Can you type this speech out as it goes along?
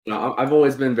No, I've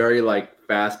always been very like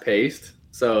fast paced.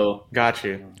 So Got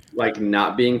you. like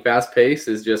not being fast paced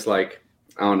is just like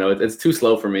I don't know. It's too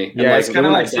slow for me. And Yeah, like it's then kind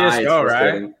of when I like die, it's CS:GO, right?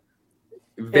 frustrating.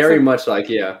 It's Very much like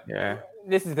yeah. Yeah.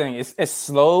 This is the thing. It's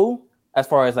slow as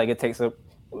far as like it takes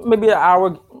maybe an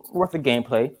hour worth of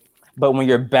gameplay. But when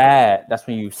you're bad, that's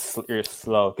when you're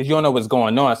slow because you don't know what's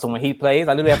going on. So when he plays,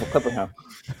 I literally have a clip of him.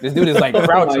 This dude is like Oh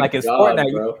crouching my like it's God,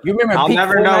 Fortnite. bro. You remember? I'll peak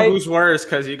never know Fortnite? who's worse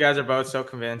because you guys are both so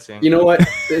convincing. You know what?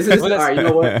 This is all Well, right. You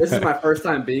know what? This is my first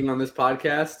time being on this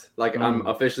podcast. Like I'm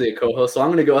officially a co-host, so I'm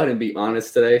gonna go ahead and be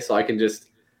honest today, so I can just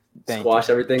squash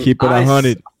everything. Keep it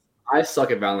 100. I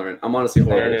suck at Valorant. I'm honestly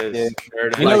There horrible. it is. There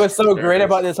it is. You know what's so There great it is.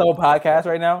 about this whole podcast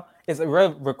right now? It's we're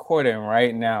recording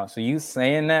right now. So you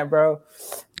saying that, bro?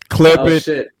 Clip Oh it.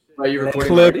 shit! Are you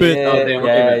recording? Clip already? it. Oh damn!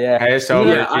 Okay, yeah. Hey, it's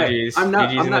over. Yeah, GG's. I'm not.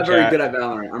 GG's I'm in not the very chat. good at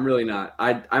Valorant. I'm really not.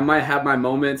 I might have my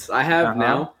moments. I have Uh-huh.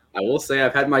 now. I will say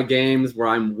I've had my games where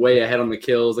I'm way ahead on the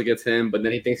kills against him, but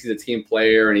then he thinks he's a team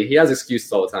player and he has excuses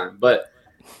all the time. But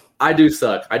I do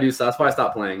suck. That's why I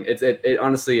stopped playing. It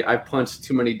honestly, I've punched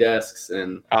too many desks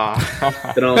and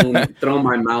thrown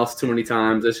my mouse too many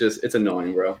times. It's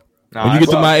annoying, bro. No, When you I get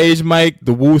to suck. my age, Mike,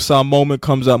 the Woo-Saw moment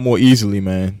comes up more easily,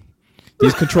 man.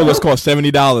 These controllers cost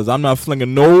 $70. I'm not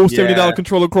flinging no $70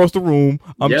 controller across the room.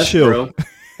 I'm Yes, chill. bro.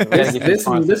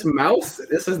 This mouse,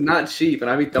 this is not cheap, and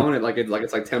I be throwing it like it's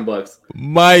like $10.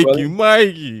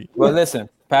 Mikey. Well, listen,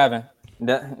 Pavin.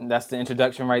 That's the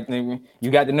introduction right there.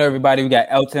 You got to know everybody. We got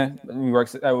Elton. He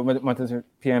works at 1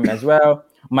 p.m. as well.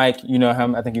 Mike, you know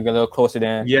him. I think you get a little closer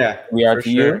than we are for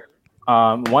to sure. you.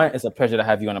 One, it's a pleasure to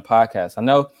have you on the podcast. I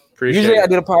know. Appreciate Usually it. I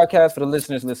do the podcast for the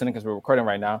listeners listening because we're recording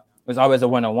right now. It's always a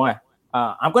one-on-one.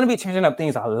 I'm going to be changing up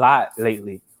things a lot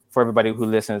lately for everybody who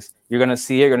listens. You're going to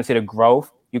see it. You're going to see the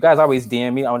growth. You guys always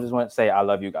DM me. I just want to say I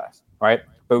love you guys, right?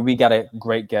 But we got a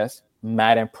great guest,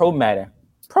 Madden, Pro Madden.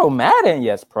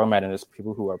 Yes, Pro Madden is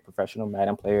people who are professional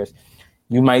Madden players.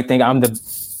 You might think I'm the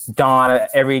don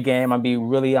at every game. I'll be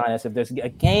really honest. If there's a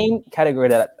game category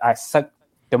that I suck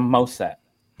the most at,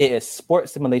 it is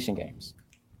sports simulation games.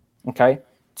 Okay?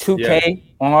 2K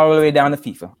all the way down to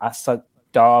FIFA. I suck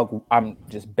dog. I'm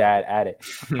just bad at it.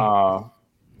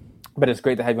 But it's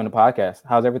great to have you on the podcast.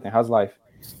 How's everything? How's life?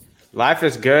 Life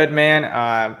is good, man.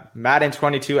 Madden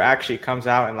 22 actually comes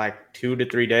out in like 2 to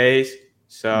 3 days.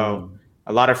 So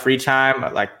a lot of free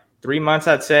time, like 3 months,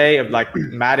 I'd say, of like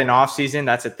Madden off season.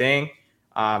 That's a thing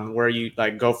where you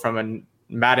like go from a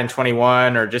Madden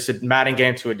 21 or just a Madden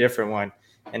game to a different one.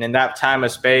 And in that time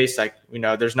of space, like, you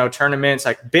know, there's no tournaments,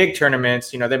 like big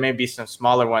tournaments, you know, there may be some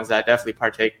smaller ones that I definitely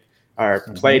partake or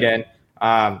played in.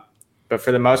 But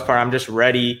for the most part, I'm just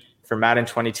ready for Madden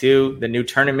 22, the new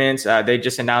tournaments. They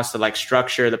just announced the like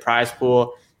structure, the prize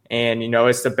pool. And, you know,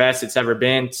 it's the best it's ever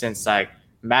been since like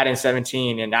Madden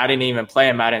 17. And I didn't even play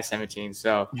in Madden 17.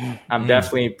 So I'm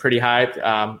definitely pretty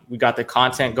hyped. We got the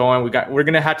content going. We're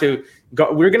going to have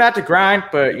to grind,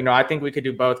 but, you know, I think we could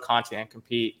do both content and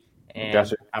compete.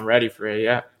 And I'm ready for it.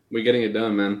 Yeah. We're getting it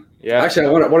done, man. Yeah. Actually, I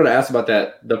wanted to ask about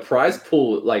that. The prize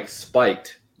pool like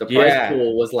spiked. The prize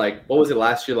pool was like, what was it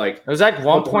last year? Like it was like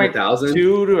 1.2 to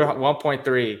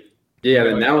 1.3. Yeah,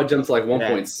 and now it jumps to like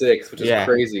 1.6, which is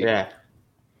crazy. Yeah.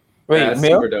 Wait, that's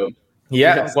super dope.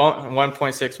 Yeah,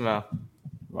 1.6 mil.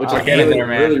 Which is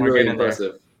really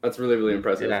impressive. That's really, really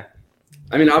impressive. Yeah.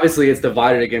 I mean, obviously, it's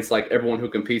divided against like everyone who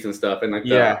competes and stuff, and like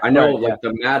I know like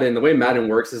the way Madden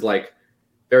works is like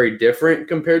very different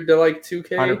compared to like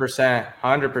 2K. 100%.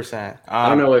 I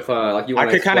don't know if like you.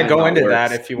 I could kind of go into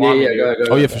that if you want.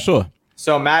 Go ahead. For sure.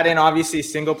 So Madden, obviously,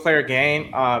 single player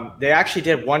game. They actually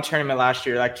did one tournament last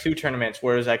year, like 2 tournaments,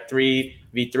 where it was like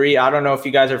 3v3. I don't know if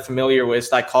you guys are familiar with.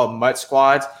 It's like called Mutt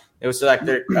Squads. It was like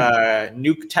their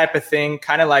new type of thing,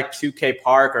 kind of like 2K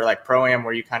Park or like Pro Am,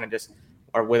 where you kind of just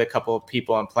are with a couple of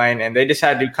people and playing. And they just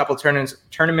had to do a couple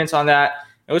tournaments on that.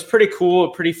 It was pretty cool,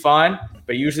 pretty fun.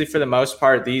 But usually, for the most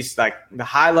part, these like the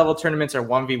high level tournaments are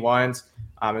 1v1s.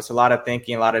 It's a lot of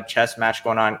thinking, a lot of chess match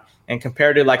going on. And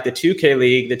compared to like the 2K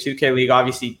League,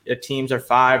 obviously the teams are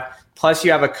 5. Plus,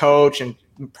 you have a coach and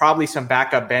probably some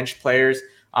backup bench players.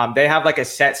 They have like a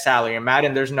set salary. In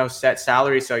Madden, there's no set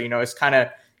salary. So, you know, it's kind of,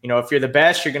 you know, if you're the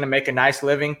best, you're going to make a nice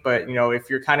living. But, you know, if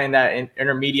you're kind of in that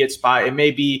intermediate spot, it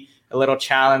may be a little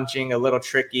challenging, a little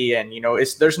tricky. And, you know,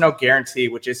 there's no guarantee,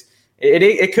 which is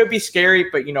it could be scary.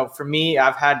 But, you know, for me,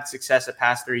 I've had success the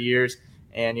past 3 years.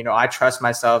 And, you know, I trust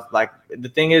myself. Like, the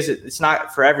thing is, it's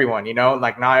not for everyone, you know,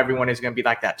 like not everyone is going to be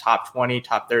like that top 20,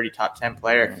 top 30, top 10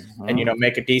 player and, you know,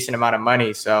 make a decent amount of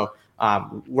money. So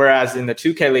whereas in the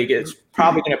 2K League, it's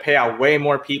probably going to pay out way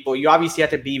more people. You obviously have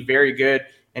to be very good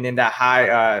and in that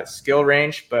high skill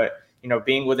range. But, you know,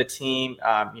 being with a team,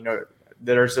 you know,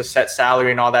 there's a set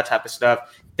salary and all that type of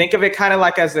stuff. Think of it kind of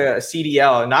like as a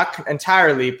CDL, not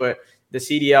entirely, but the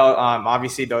CDL,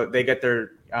 obviously they get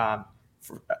their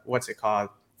what's it called?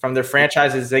 From their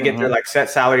franchises, they get their like set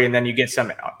salary, and then you get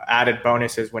some added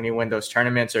bonuses when you win those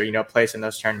tournaments or place in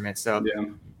those tournaments. So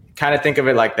kind of think of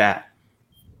it like that.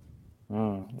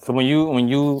 So when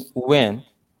you win,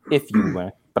 if you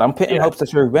win, but I'm putting hopes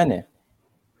that you're winning,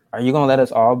 are you gonna let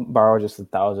us all borrow just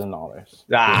 $1,000? Oh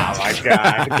my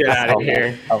God, get out of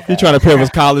here! Okay. You trying to pay for his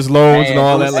college loans and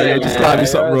all that? Like, man. just slide me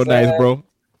something real nice, bro.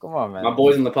 Come on, man. My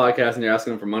boy's in the podcast and you're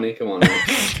asking him for money. Come on, man.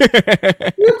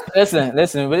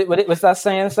 Listen. What's that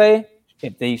saying? Say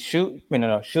if they shoot,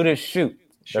 shooters shoot.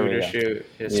 Shoot.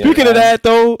 Speaking of that,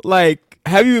 though, like,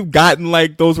 have you gotten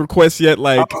like those requests yet?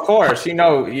 Like, of course, you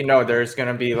know, there's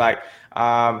gonna be like,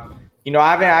 I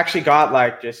haven't actually got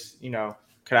like just,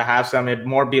 could I have some? It'd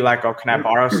more be like, oh, can I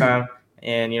borrow some?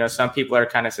 And some people are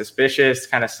kind of suspicious,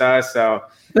 kind of sus. So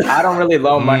I don't really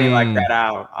loan money like that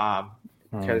out.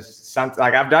 Because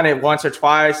I've done it once or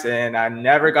twice and I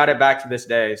never got it back to this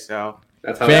day. So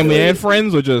that's how family and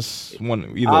friends, or just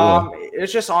one either one?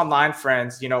 It's just online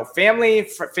friends,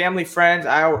 family friends.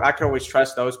 I could always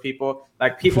trust those people.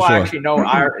 Like people I actually know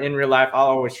are in real life, I'll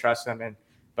always trust them.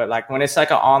 But like when it's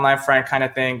like an online friend kind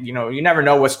of thing, you never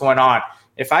know what's going on.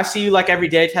 If I see you like every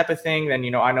day type of thing, then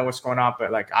I know what's going on.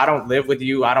 But like I don't live with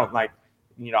you. I don't like.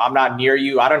 I'm not near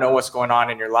you. I don't know what's going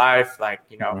on in your life. Like,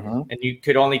 and you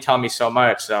could only tell me so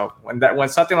much. So when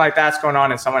something like that's going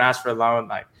on and someone asks for a loan,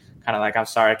 like kind of like, I'm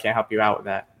sorry, I can't help you out with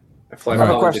that. I feel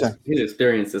like he's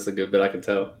experienced this a good bit. I can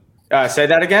tell. Say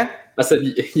that again. I said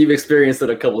you've experieed it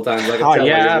a couple times. I can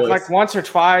tell like once or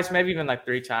twice, maybe even like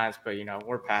 3 times. But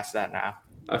we're past that now.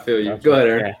 I feel you. Go ahead,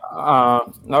 Aaron. I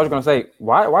was gonna say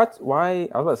why? I was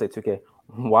about to say 2K.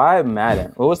 Why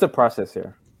Madden? What was the process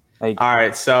here? Like, all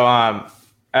right, so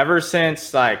ever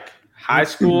since like high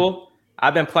school,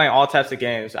 I've been playing all types of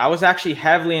games. I was actually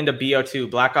heavily into BO2,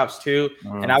 Black Ops 2,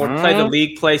 and I would play the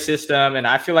league play system, and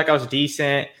I feel like I was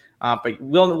decent. But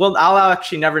I'll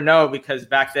actually never know because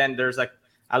back then there's like,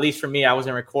 at least for me, I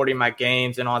wasn't recording my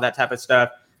games and all that type of stuff.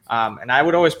 And I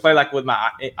would always play like with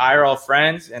my IRL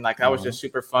friends, and like that was just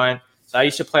super fun. So I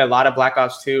used to play a lot of Black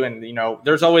Ops 2, and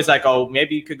there's always like, oh,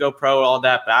 maybe you could go pro, all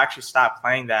that, but I actually stopped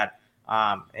playing that.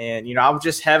 And I was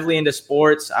just heavily into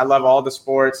sports. I love all the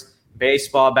sports,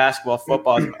 baseball, basketball,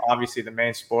 football is obviously the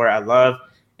main sport I love.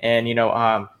 And,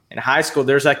 in high school,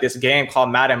 there's like this game called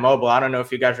Madden Mobile. I don't know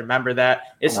if you guys remember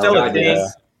that. It's still a thing. Yeah.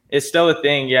 It's still a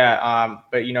thing. Yeah.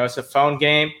 But it's a phone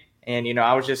game. And,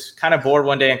 I was just kind of bored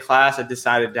one day in class. I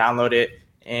decided to download it.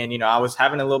 And, I was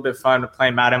having a little bit of fun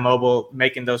playing Madden Mobile,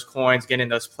 making those coins, getting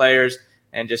those players,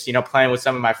 and just, playing with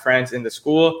some of my friends in the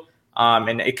school.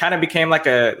 And it kind of became like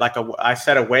I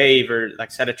set a wave or like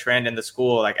set a trend in the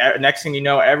school. Like next thing you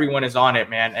know, everyone is on it,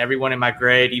 man. Everyone in my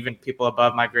grade, even people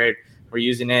above my grade, were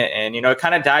using it. And, it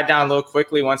kind of died down a little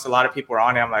quickly once a lot of people were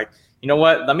on it. I'm like, you know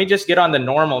what? Let me just get on the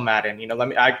normal Madden.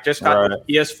 I just got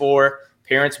the PS4.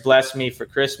 Parents blessed me for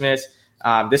Christmas.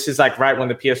 This is like right when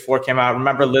the PS4 came out.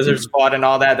 Remember Lizard Squad and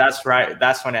all that? That's right.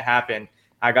 That's when it happened.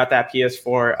 I got that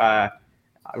PS4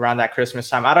 around that Christmas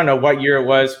time. I don't know what year it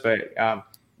was, but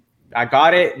I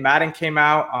got it. Madden came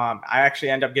out. I actually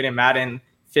ended up getting Madden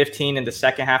 15 in the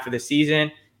second half of the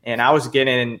season, and I was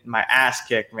getting my ass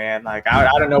kicked, man. Like I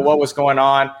don't know what was going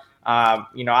on. I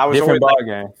was different always ball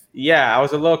game. Yeah, I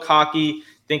was a little cocky,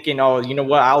 thinking, oh, you know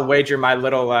what? I'll wager my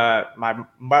little my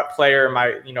MUT player,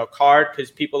 my card,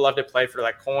 because people love to play for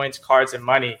like coins, cards, and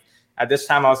money. At this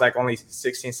time, I was like only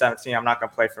 16, 17. I'm not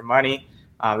gonna play for money.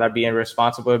 That'd be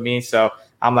irresponsible of me. So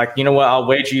I'm like, you know what? I'll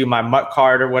wager you my MUT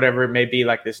card or whatever it may be,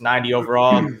 like this 90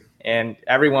 overall. And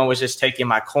everyone was just taking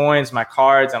my coins, my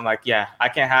cards. I'm like, yeah, I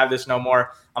can't have this no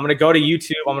more. I'm going to go to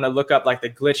YouTube. I'm going to look up like the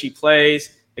glitchy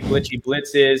plays, the glitchy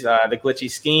blitzes, the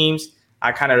glitchy schemes.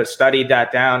 I kind of studied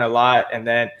that down a lot. And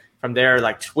then from there,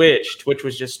 like Twitch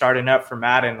was just starting up for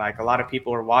Madden. Like a lot of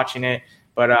people were watching it.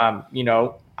 But,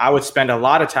 I would spend a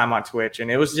lot of time on Twitch, and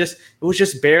it was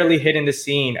just barely hitting the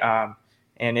scene.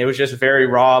 And it was just very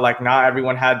raw. Like not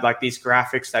everyone had like these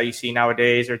graphics that you see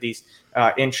nowadays, or these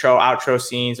intro, outro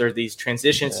scenes, or these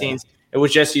transition scenes. It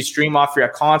was just you stream off your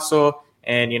console,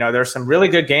 and there's some really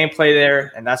good gameplay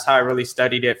there. And that's how I really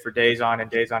studied it for days on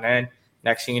and days on end.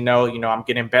 Next thing you know, I'm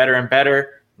getting better and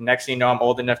better. Next thing you know, I'm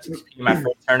old enough to compete in my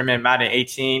first tournament, Madden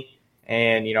 18,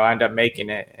 and I end up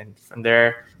making it. And from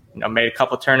there, made a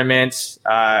couple tournaments,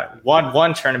 won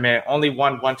one tournament, only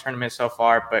won one tournament so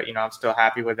far, but I'm still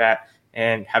happy with that.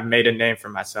 And have made a name for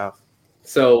myself.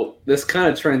 So this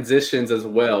kind of transitions as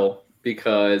well,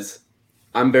 because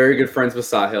I'm very good friends with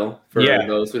Sahil. For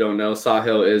those who don't know,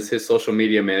 Sahil is his social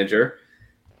media manager.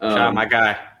 Shout out my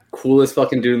guy. Coolest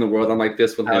fucking dude in the world. I'm like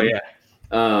this with him. Oh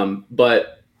yeah.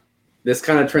 But this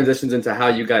kind of transitions into how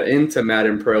you got into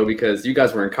Madden Pro because you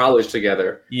guys were in college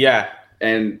together. Yeah.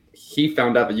 And he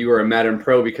found out that you were a Madden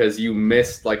Pro because you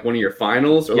missed like one of your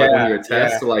finals or like one of your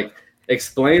tests. So like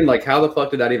explain like how the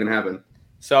fuck did that even happen?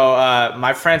 So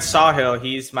my friend Sahil,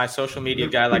 he's my social media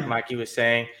guy, like Mikey was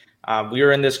saying. We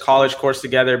were in this college course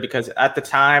together because at the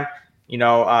time, you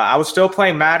know, I was still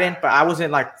playing Madden, but I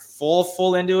wasn't like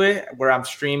full into it where I'm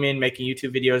streaming, making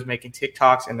YouTube videos, making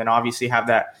TikToks, and then obviously have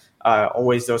that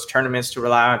always those tournaments to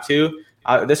rely on too.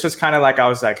 This was kind of like I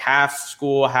was like half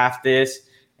school, half this.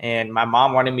 And my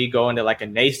mom wanted me to go into like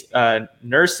a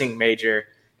nursing major.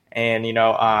 And, you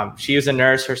know, she was a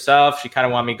nurse herself. She kind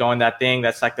of wanted me going that thing.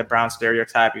 That's like the Brown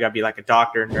stereotype. You got to be like a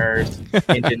doctor, nurse,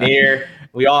 engineer.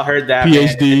 We all heard that.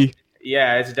 PhD. Man.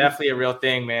 Yeah, it's definitely a real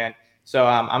thing, man. So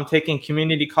I'm taking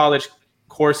community college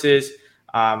courses.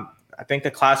 I think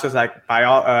the class was like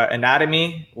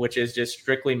anatomy, which is just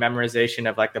strictly memorization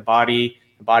of like the body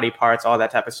parts, all that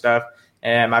type of stuff.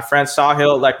 And my friend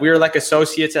Sahil, like we were like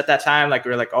associates at that time. Like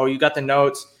we were like, oh, you got the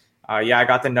notes? Yeah, I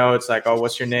got the notes. Like, oh,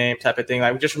 what's your name? Type of thing.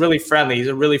 Like just really friendly. He's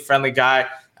a really friendly guy.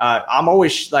 I'm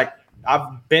always like,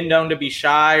 I've been known to be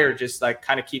shy or just like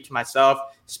kind of keep to myself,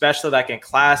 especially like in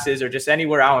classes or just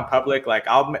anywhere out in public. Like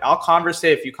I'll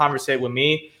conversate if you conversate with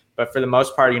me, but for the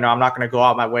most part, you know, I'm not going to go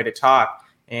out my way to talk.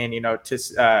 And, you know,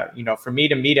 for me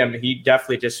to meet him, he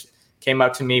definitely just came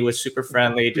up to me, was super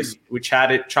friendly. Just we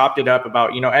chatted, chopped it up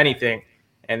about, you know, anything.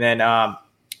 And then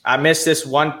I missed this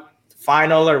one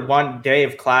final or one day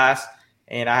of class.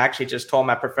 And I actually just told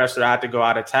my professor I had to go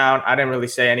out of town. I didn't really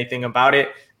say anything about it.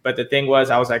 But the thing was,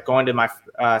 I was like going to my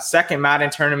second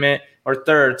Madden tournament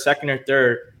second or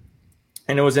third.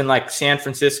 And it was in like San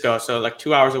Francisco. So like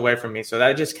 2 hours away from me. So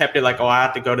that just kept it like, oh, I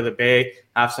have to go to the Bay,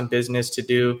 have some business to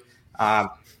do.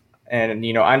 And,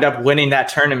 you know, I ended up winning that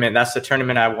tournament. That's the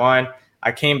tournament I won.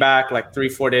 I came back like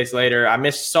 3-4 days later. I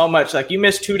missed so much. Like you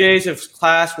miss 2 days of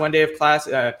class, 1 day of class,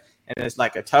 and it's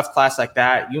like a tough class like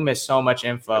that. You miss so much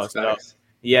info. That's so nice.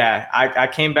 yeah, I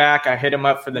came back. I hit him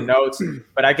up for the notes,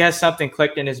 but I guess something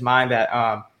clicked in his mind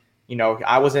that you know,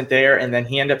 I wasn't there, and then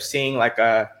he ended up seeing like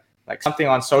something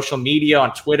on social media,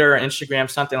 on Twitter or Instagram,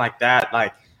 something like that.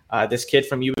 Like this kid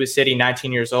from Yuba City,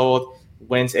 19 years old,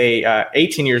 wins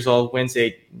 18 years old, wins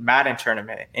a Madden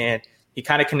tournament, and he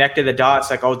kind of connected the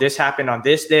dots like, oh, this happened on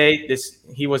this day.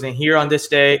 He wasn't here on this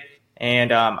day.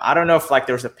 And I don't know if like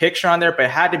there was a picture on there, but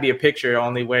it had to be a picture,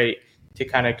 only way to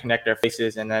kind of connect their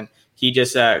faces. And then he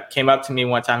just came up to me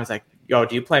one time. He's like, yo,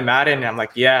 do you play Madden? And I'm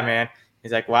like, yeah, man.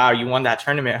 He's like, wow, you won that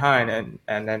tournament, huh?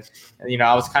 And then, you know,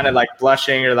 I was kind of like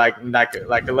blushing or like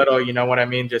a little, you know what I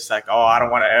mean? Just like, oh, I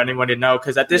don't want anyone to know.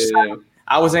 Cause at this time,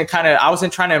 I wasn't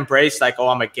trying to embrace like, oh,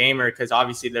 I'm a gamer. Cause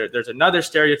obviously there's another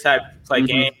stereotype, play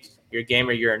games. You're a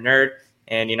gamer, you're a nerd.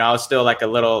 And, you know, I was still like a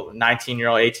little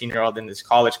 19-year-old, 18-year-old in this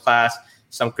college class,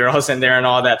 some girls in there and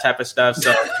all that type of stuff.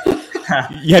 So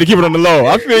you had to keep it on the low.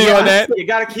 I feel you on that. You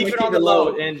got to keep it on the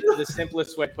low in the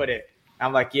simplest way to put it.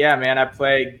 I'm like, yeah, man, I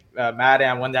played Madden.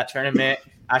 I won that tournament.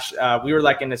 We were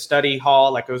like in the study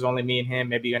hall, like it was only me and him,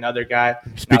 maybe another guy.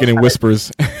 Speaking in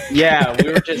whispers. Yeah,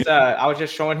 we were just, I was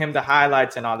just showing him the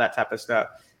highlights and all that type of stuff.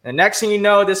 The next thing you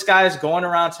know, this guy is going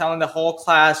around telling the whole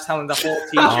class, telling the whole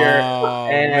teacher. Oh,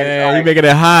 and man, like, you making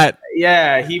it hot.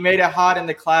 Yeah, he made it hot in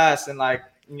the class. And like,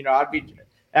 you know,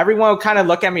 everyone would kind of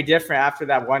look at me different after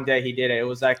that one day he did it. It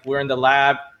was like we're in the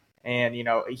lab and, you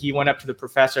know, he went up to the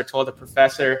professor, told the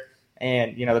professor.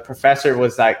 And, you know, the professor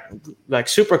was like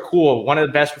super cool. One of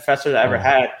the best professors I ever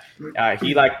had.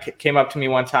 He like came up to me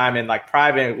one time in like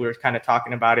private. We were kind of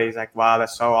talking about it. He's like, wow,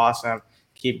 that's so awesome.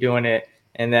 Keep doing it.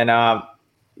 And then,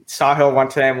 Sahil one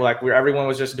time, like where everyone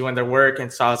was just doing their work,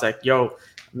 and Sahil's like, "Yo,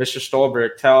 Mr.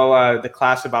 Stolberg, tell the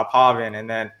class about Pavin." And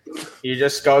then he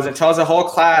just goes and tells the whole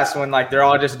class when like they're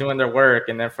all just doing their work.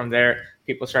 And then from there,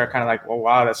 people start kind of like, "Well,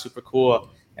 wow, that's super cool."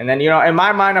 And then, you know, in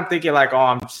my mind, I'm thinking like, "Oh,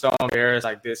 I'm so embarrassed,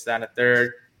 like this, that, and the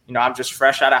third." You know, I'm just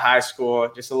fresh out of high school,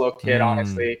 just a little kid,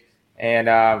 honestly. And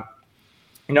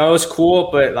you know, it was cool,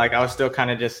 but like I was still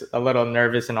kind of just a little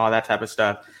nervous and all that type of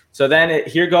stuff. So then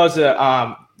here goes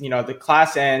you know, the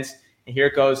class ends, and here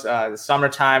goes the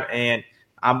summertime, and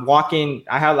I'm walking.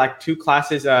 I had like 2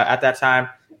 classes at that time.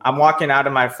 I'm walking out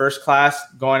of my first class,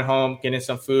 going home, getting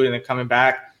some food, and then coming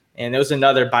back. And there was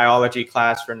another biology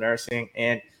class for nursing.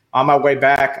 And on my way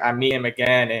back, I meet him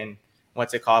again, and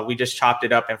what's it called? We just chopped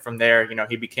it up, and from there, you know,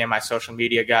 he became my social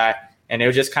media guy. And it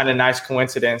was just kind of nice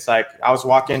coincidence. Like I was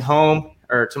walking home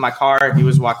or to my car, he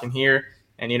was walking here.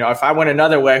 And, you know, if I went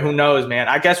another way, who knows, man?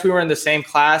 I guess we were in the same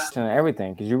class. And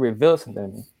everything, because you revealed something to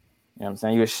me. You know what I'm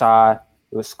saying? You were shy.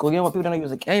 It was schooling what people don't know you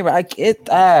was a gamer. I get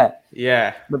that.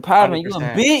 Yeah. But Padman, you're a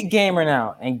 100%. big gamer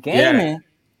now, and gaming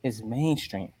is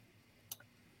mainstream.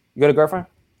 You got a girlfriend?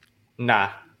 Nah.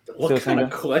 What Still kind single?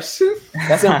 of question?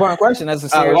 That's an important question. That's a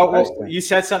serious question. You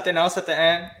said something else at the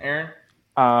end, Aaron?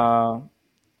 I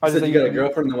You said you got a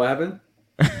girlfriend, then what happened?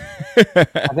 I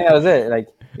think that was it. Like,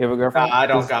 you have a girlfriend? I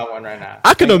don't got one right now.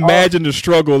 I can imagine the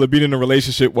struggle of being in a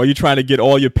relationship while you're trying to get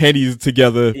all your pennies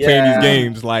together playing these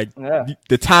games. Like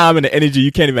the time and the energy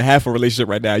you can't even have for a relationship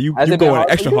right now. You going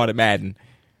extra hard at Madden.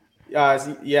 Yeah,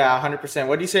 100%.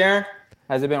 What do you say, Aaron?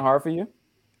 Has it been hard for you?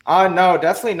 No,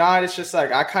 definitely not. It's just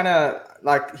like I kind of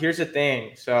like. Here's the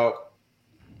thing. So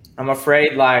I'm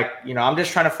afraid, like, I'm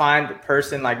just trying to find the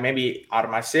person, like maybe out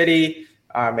of my city.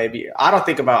 Maybe I don't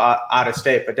think about out of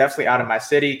state, but definitely out of my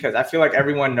city, because I feel like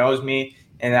everyone knows me,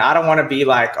 and I don't want to be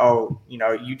like, oh,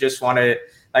 you just want to,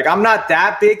 like, I'm not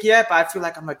that big yet, but I feel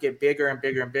like I'm gonna get bigger and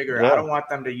bigger and bigger. Yeah. I don't want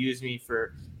them to use me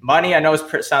for money. I know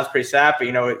it sounds pretty sad, but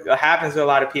it happens to a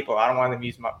lot of people. I don't want them to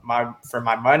use for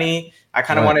my money. I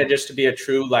kind of want it just to be a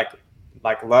true like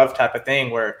love type of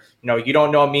thing where you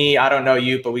don't know me, I don't know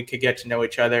you, but we could get to know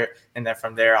each other, and then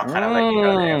from there I'll kind of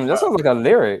like that sounds like a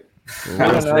lyric.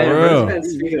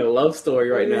 Speaking of love story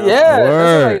right now.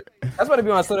 Yeah, that's what it be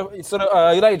on.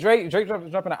 You like Drake? Drake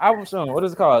dropping an album soon. What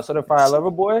is it called? Certified Lover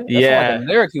Boy? That's like a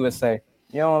lyric you would say.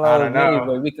 You don't love me,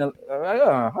 but we can.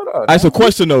 Hold on. That's a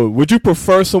question though. Would you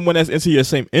prefer someone that's into your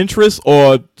same interests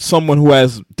or someone who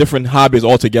has different hobbies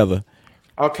altogether?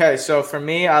 Okay, so for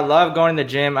me, I love going to the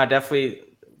gym. I definitely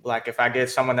like if I get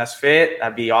someone that's fit,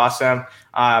 that'd be awesome.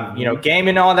 Gaming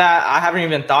and all that, I haven't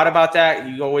even thought about that.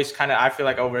 You always I feel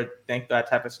like overthink that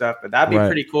type of stuff, but that'd be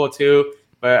pretty cool too.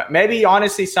 But maybe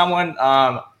honestly, someone,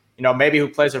 maybe who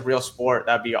plays a real sport,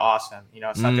 that'd be awesome.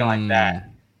 Something like that.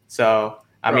 So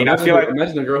I feel like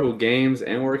imagine a girl who games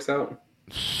and works out.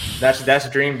 That's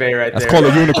Dream Bay right there. That's called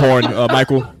a unicorn,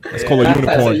 Michael. That's called a unicorn.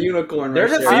 That's a unicorn.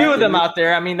 There's a few of them out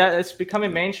there. I mean, it's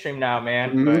becoming mainstream now,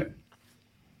 man. But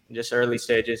just early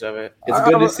stages of it. It's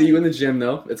good to see you in the gym,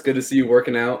 though. It's good to see you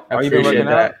working out. I appreciate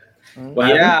that.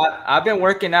 Yeah, I've been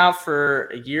working out for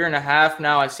a year and a half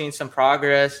now. I've seen some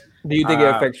progress. Do you think it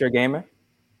affects your gaming?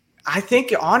 I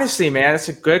think, honestly, man, that's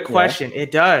a good question.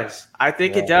 It does. I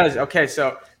think it does. Okay,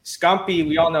 so Scumpy,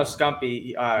 we all know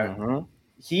Scumpy.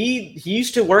 He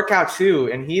used to work out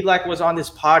too, and he was on this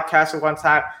podcast at one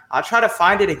time. I'll try to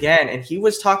find it again, and he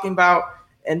was talking about,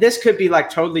 and this could be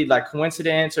totally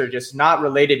coincidence or just not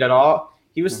related at all.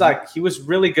 He was he was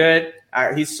really good.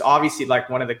 He's obviously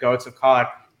one of the GOATs of COD.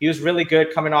 He was really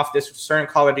good coming off this certain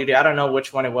Call of Duty. I don't know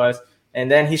which one it was. And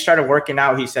then he started working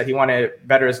out. He said he wanted to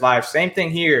better his life. Same thing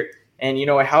here. And,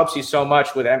 it helps you so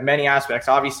much with many aspects.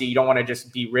 Obviously, you don't want to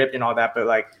just be ripped and all that,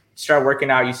 but start working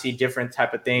out, you see different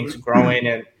type of things growing,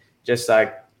 and just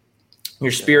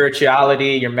your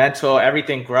spirituality, your mental,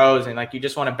 everything grows, and you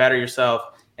just want to better yourself.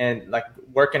 And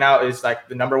working out is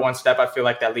the number one step. I feel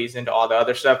that leads into all the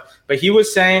other stuff. But he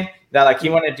was saying that he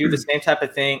wanted to do the same type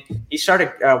of thing. He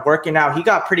started working out. He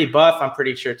got pretty buff, I'm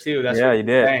pretty sure too. That's he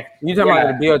did. You talking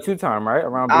about the BO2 time, right?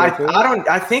 Around BO2?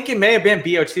 I think it may have been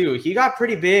BO2. He got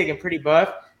pretty big and pretty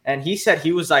buff. And he said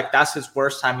he was that's his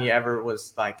worst time he ever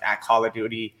was at Call of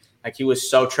Duty. He was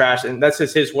so trash. And that's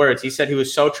just his words. He said he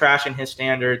was so trash in his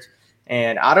standards.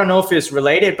 And I don't know if it's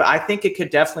related, but I think it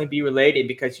could definitely be related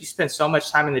because you spend so much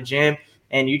time in the gym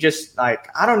and you just I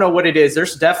don't know what it is.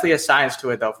 There's definitely a science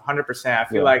to it though, 100%. I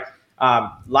feel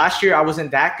last year I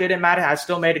wasn't that good at Madden. I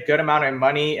still made a good amount of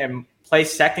money and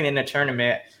placed second in the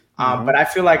tournament. But I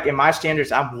feel in my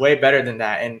standards, I'm way better than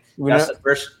that. And that's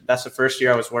the first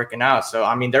year I was working out. So,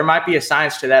 there might be a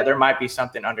science to that. There might be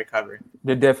something undercover.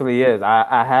 There definitely is.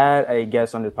 I had a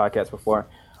guest on this podcast before.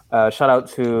 Shout out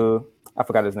to, I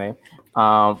forgot his name.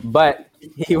 But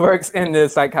he works in the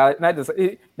psychology, not just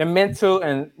the mental,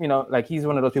 and he's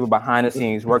one of those people behind the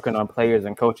scenes working on players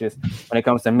and coaches when it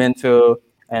comes to mental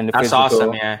and the physical,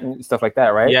 awesome, yeah, stuff like that,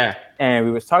 right? Yeah. And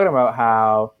we was talking about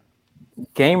how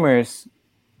gamers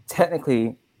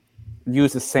technically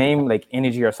use the same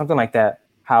energy or something like that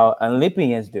how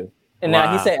Olympians do. And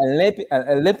now he said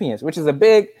Olympians, which is a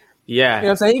big. Yeah. You know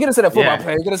what I'm saying? You could have said a football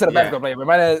player, you could have said a basketball player, but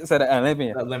might have said an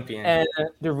Olympian. And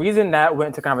the reason that went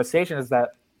into conversation is that,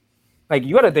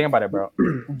 you got to think about it, bro.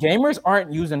 Gamers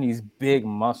aren't using these big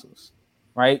muscles,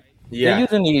 right? Yeah.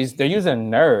 They're using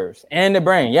nerves and the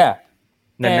brain,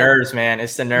 nerves, man.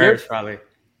 It's the nerves, probably.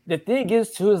 The thing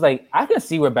is, too, is I can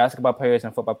see where basketball players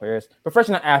and football players,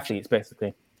 professional athletes,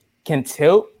 basically, can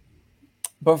tilt.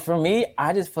 But for me,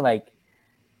 I just feel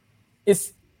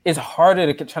it's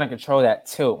harder to try to control that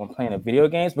tilt when playing the video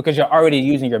games because you're already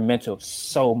using your mental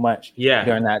so much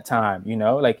during that time,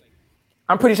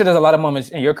 I'm pretty sure there's a lot of moments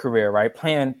in your career, right,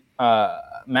 playing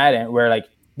Madden, where like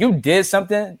you did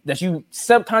something that you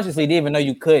subconsciously didn't even know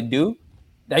you could do.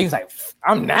 That you was like,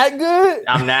 I'm that good.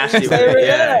 I'm nasty with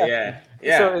it.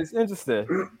 Yeah. So it's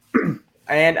interesting.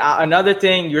 And another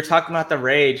thing, you're talking about the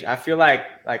rage. I feel like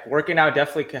working out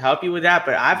definitely could help you with that.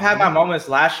 But I've had my moments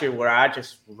last year where I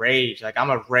just rage. Like I'm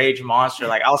a rage monster.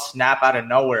 Like I'll snap out of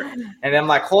nowhere. And I'm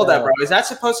like, hold up, bro. Is that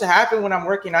supposed to happen when I'm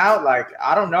working out? Like,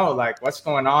 I don't know, like what's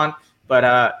going on. But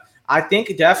I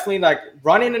think definitely like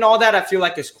running and all that, I feel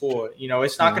like is cool. You know,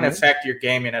 it's not going to affect your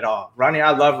gaming at all. Running,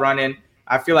 I love running.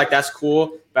 I feel like that's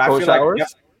cool. But cold I feel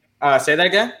showers? like, say that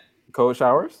again? Cold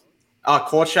showers?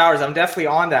 Cold showers. I'm definitely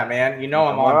on that, man. You know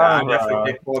I'm on that. I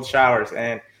definitely get cold showers.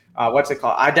 And what's it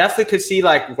called? I definitely could see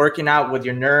like working out with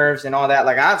your nerves and all that.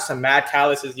 Like I have some mad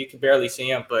calluses. You can barely see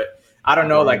them, but I don't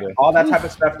know. Like all that type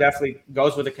of stuff definitely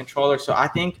goes with the controller. So I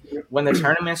think when the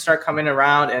tournaments start coming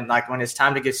around and like when it's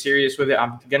time to get serious with it,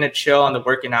 I'm going to chill on the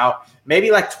working out.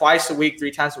 Maybe like twice a week,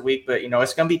 3 times a week. But, you know,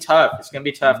 it's going to be tough. It's going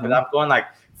to be tough because I'm going like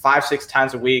 5-6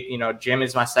 times a week. You know, gym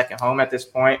is my second home at this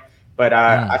point. But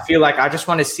I feel like I just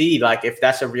want to see like if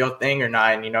that's a real thing or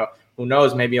not. And, you know, who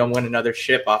knows? Maybe I'll win another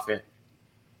ship off it.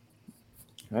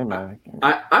 Hey, man.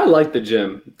 I like the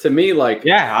gym. To me, like,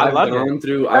 I love it.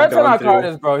 Every time I call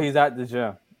this, bro, he's at the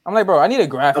gym. I'm like, bro, I need a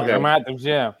graphic. Okay. I'm at the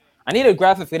gym. I need a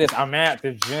graphic for this. I'm at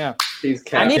the gym.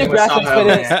 I need a graphic for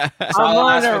this. I'm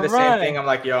on the same thing. I'm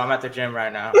like, yo, I'm at the gym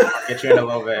right now. I'll get you in a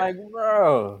little bit. Like,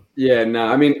 bro. Yeah, no,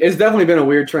 I mean, it's definitely been a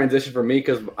weird transition for me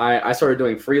because I started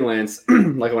doing freelance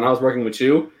like when I was working with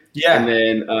you. Yeah. And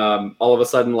then all of a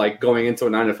sudden, like going into a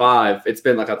 9 to 5, it's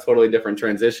been like a totally different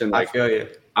transition. Like, I feel you.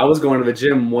 I was going to the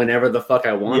gym whenever the fuck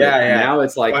I wanted. Yeah. And now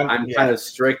it's like I'm kind of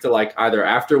strict to like either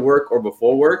after work or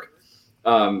before work.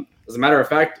 As a matter of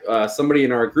fact, somebody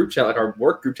in our group chat, like our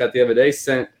work group chat the other day,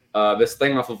 sent this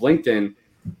thing off of LinkedIn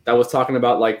that was talking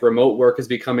about like remote work is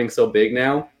becoming so big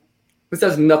now. This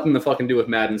has nothing to fucking do with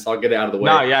Madden, so I'll get it out of the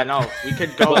way. No, we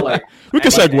could go like we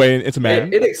could segue into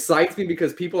Madden. It excites me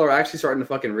because people are actually starting to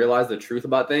fucking realize the truth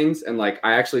about things, and like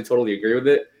I actually totally agree with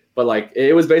it. But like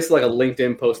it was basically like a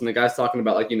LinkedIn post, and the guy's talking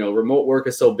about like, you know, remote work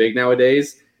is so big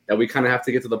nowadays that we kind of have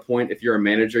to get to the point. If you're a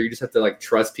manager, you just have to like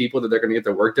trust people that they're going to get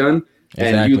their work done,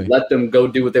 and you let them go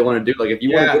do what they want to do. Like if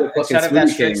you want to go to fucking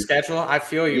strict schedule, I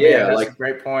feel you. Yeah, man. That's like a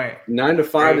great point. 9 to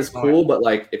 5 is cool, but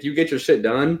like if you get your shit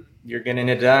done, you're getting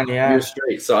it done. Yeah, you're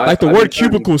straight. So like the word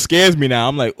cubicle scares me now.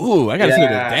 I'm like, ooh, I gotta see the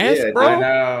dance, bro. I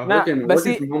know.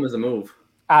 Working from home is a move.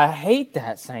 I hate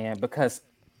that saying because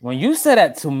when you said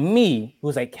that to me,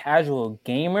 who's a casual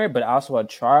gamer but also a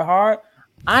tryhard,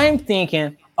 I'm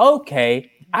thinking,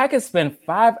 okay, I could spend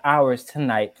 5 hours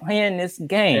tonight playing this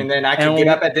game, and then I can get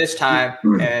up at this time.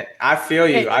 And I feel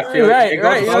you. I feel right.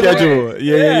 Schedule.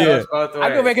 Yeah.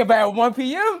 I could wake up at 1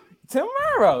 p.m.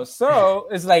 tomorrow. So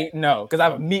it's like no, because I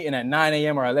have a meeting at 9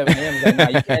 a.m. or 11 a.m. It's like,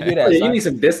 no, you can't do that. You need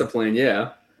some discipline.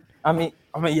 Yeah. I mean,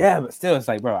 yeah, but still, it's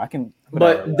like, bro, I can.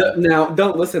 But now,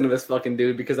 don't listen to this fucking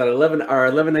dude because at 11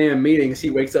 a.m. meetings, he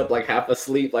wakes up like half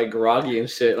asleep, like groggy and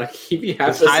shit. Like he be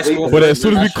half asleep. But as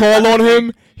soon as we call on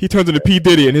him, he turns into P.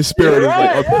 Diddy, and his spirit is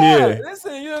like up here.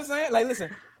 Listen, you know what I'm saying? Like,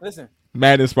 listen.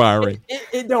 Mad inspiring.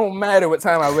 It don't matter what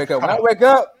time I wake up. When I wake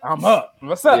up, I'm up.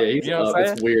 What's up? Yeah, he's you know up. What I'm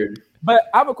saying? It's weird. But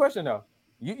I have a question though.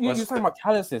 You're talking about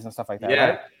calluses and stuff like that,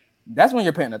 right? That's when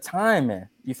you're putting the time in.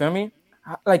 You feel me?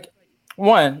 Like,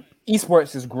 one,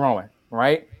 esports is growing,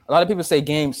 right? A lot of people say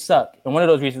games suck, and one of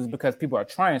those reasons is because people are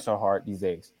trying so hard these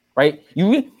days, right?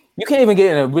 You can't even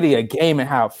get in a game and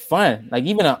have fun, like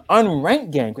even an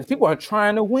unranked game, because people are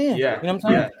trying to win. Yeah, you know what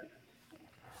I'm saying? Yeah.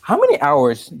 How many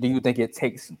hours do you think it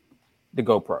takes to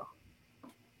go pro?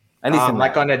 At least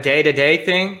like on a day-to-day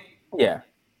thing. Yeah.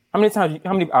 How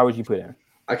many hours you put in?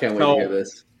 I can't wait to hear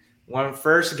this. One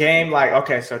first game, like,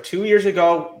 okay, so 2 years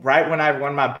ago, right when I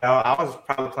won my belt, I was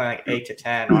probably playing like 8 to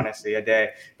 10, honestly, a day.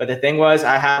 But the thing was,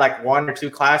 I had like 1 or 2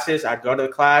 classes. I'd go to the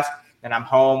class, then I'm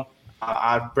home.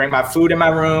 I'd bring my food in my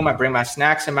room. I bring my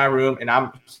snacks in my room, and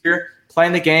I'm here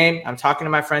playing the game. I'm talking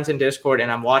to my friends in Discord, and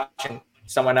I'm watching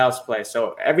someone else play.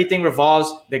 So everything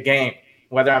revolves the game.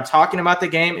 Whether I'm talking about the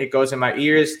game, it goes in my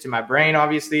ears to my brain,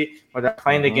 obviously. Whether I'm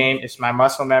playing the game, it's my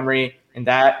muscle memory and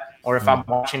that. Or if I'm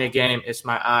watching a game, it's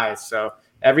my eyes. So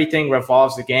everything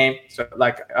revolves the game. So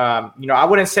like, I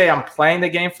wouldn't say I'm playing the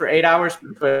game for 8 hours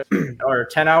or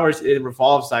 10 hours. It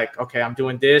revolves like, okay, I'm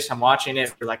doing this. I'm watching it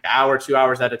for like an hour, 2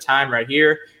 hours at a time right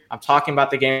here. I'm talking about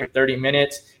the game for 30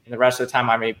 minutes. And the rest of the time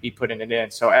I may be putting it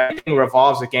in. So everything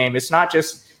revolves the game. It's not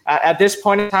just at this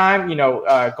point in time,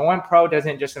 going pro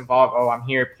doesn't just involve, I'm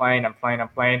here playing, I'm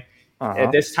playing.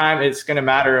 At this time, it's going to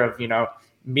matter of,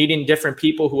 meeting different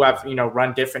people who have,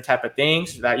 run different type of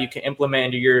things that you can implement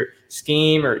into your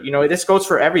scheme, or, this goes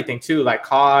for everything too, like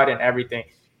COD and everything.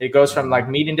 It goes from like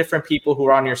meeting different people who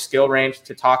are on your skill range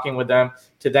to talking with them,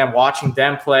 to them watching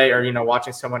them play, or,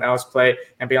 watching someone else play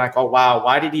and being like, oh, wow,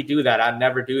 why did he do that? I'd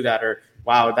never do that. Or,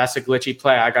 wow, that's a glitchy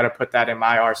play. I got to put that in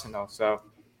my arsenal. So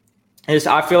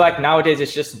I feel like nowadays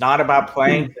it's just not about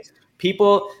playing.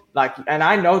 People like, and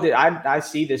I know that I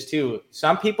see this too.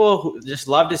 Some people who just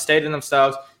love to stay to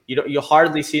themselves. You'll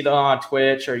hardly see them on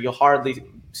Twitch, or you'll hardly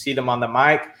see them on the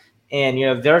mic.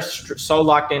 And, they're so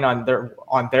locked in on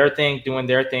their thing, doing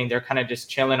their thing. They're kind of just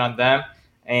chilling on them.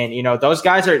 And, those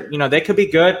guys are, they could be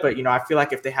good, but, I feel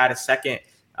like if they had a second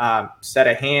set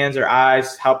of hands or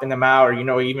eyes helping them out,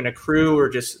 or, even a crew, or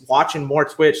just watching more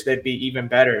Twitch, they'd be even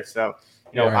better. So,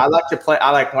 I like to play.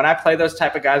 When I play those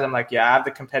type of guys, I'm like, yeah, I have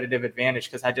the competitive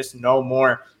advantage because I just know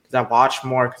more, because I watch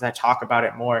more, because I talk about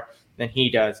it more than he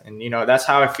does. And, that's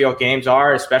how I feel games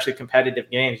are, especially competitive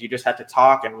games. You just have to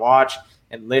talk and watch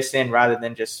and listen rather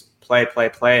than just play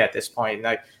at this point.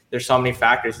 Like, there's so many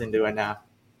factors into it now.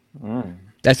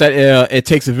 That's that it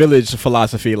takes a village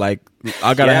philosophy. Like,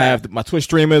 I gotta have my Twitch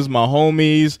streamers, my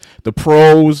homies, the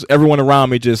pros, everyone around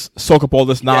me just soak up all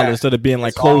this knowledge instead of being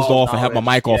like closed off and have my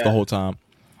mic off the whole time.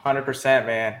 100%,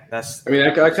 man.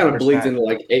 That kind of bleeds into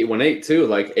like 818 too.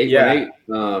 Like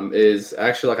 818 is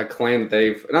actually like a clan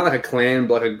that not like a clan,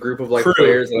 but like a group of like crew.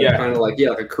 Players that kind of like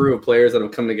a crew of players that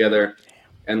have come together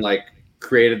and like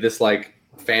created this like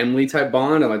family type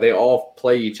bond, and like they all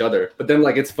play each other. But then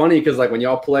like it's funny because like when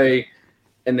y'all play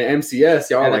in the MCS,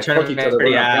 y'all like fuck each other.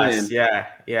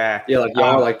 Yeah. Like y'all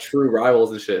are like true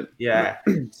rivals and shit. Yeah.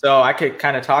 So I could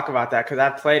kind of talk about that because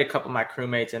I've played a couple of my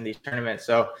crewmates in these tournaments.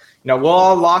 So, we'll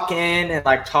all lock in and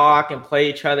like talk and play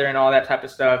each other and all that type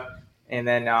of stuff. And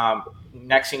then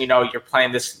next thing you know, you're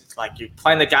playing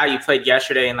the guy you played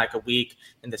yesterday in like a week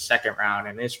in the second round.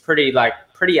 And it's pretty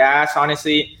ass,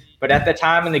 honestly. But at the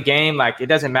time in the game, like, it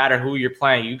doesn't matter who you're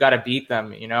playing. You got to beat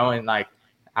them, and like,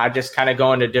 I just kind of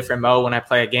go into different mode when I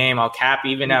play a game. I'll cap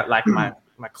even at like my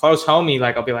close homie.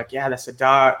 Like, I'll be like, yeah, that's a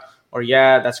dot, or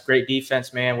yeah, that's great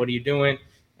defense, man. What are you doing?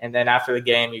 And then after the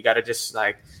game, you got to just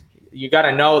like, you got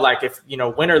to know, like, if,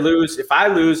 win or lose, if I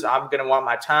lose, I'm going to want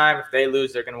my time. If they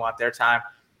lose, they're going to want their time.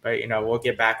 But, we'll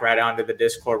get back right onto the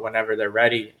Discord whenever they're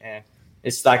ready. And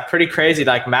it's like pretty crazy.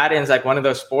 Like, Madden's like one of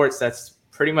those sports that's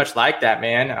pretty much like that,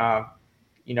 man.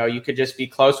 You could just be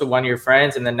close with one of your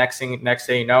friends, and the next thing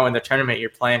you know, in the tournament,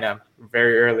 you're playing them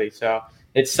very early. So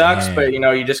it sucks, but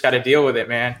you just got to deal with it,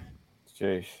 man.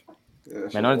 Jeez. Man,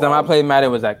 the only time I played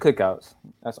Madden was at cookouts.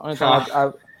 That's the only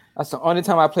time that's the only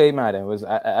time I played Madden was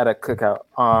at a cookout.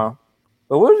 But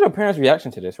what was your parents'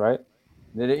 reaction to this, right?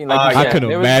 I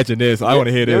couldn't imagine this. I want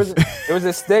to hear this. There was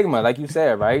a stigma, like you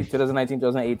said, right? 2019,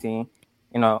 2018.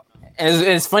 And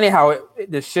it's funny how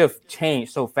the shift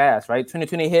changed so fast, right?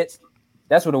 2020 hits.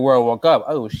 That's when the world woke up.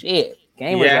 Oh shit!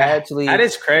 Gamers actually. That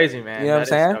is crazy, man. You know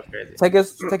what I'm saying?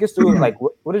 So take us through like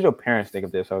what did your parents think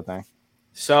of this whole thing?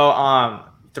 So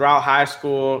throughout high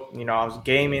school, I was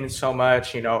gaming so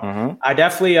much. I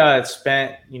definitely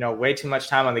spent way too much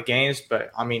time on the games,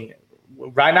 but I mean,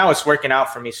 right now it's working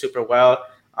out for me super well.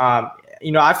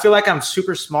 I feel like I'm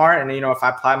super smart, and if I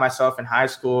apply myself in high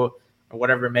school or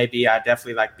whatever it may be, I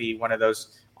definitely like be one of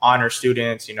those honor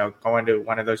students, going to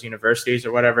one of those universities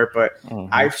or whatever. But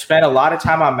I've spent a lot of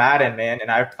time on Madden, man, and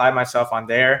I applied myself on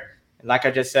there. And like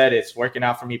I just said, it's working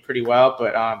out for me pretty well.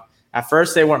 But at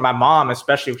first, they weren't. My mom,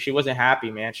 especially, she wasn't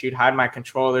happy, man. She'd hide my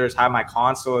controllers, hide my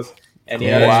consoles, and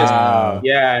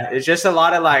it's just a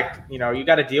lot of like, you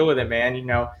got to deal with it, man.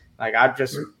 Like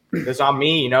it's on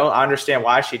me. I understand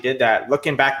why she did that.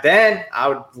 Looking back then, I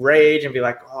would rage and be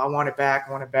like, oh, I want it back.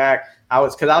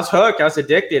 Because I was hooked. I was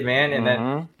addicted, man. And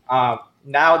then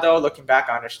now, though, looking back,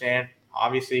 I understand,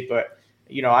 obviously. But,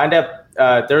 I end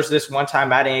up there's this one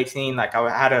time at 18, like I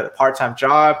had a part-time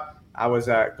job. I was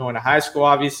going to high school,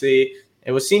 obviously.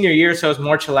 It was senior year, so it was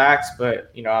more chillaxed.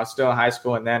 But, I was still in high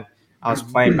school. And then I was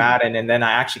playing Madden. And then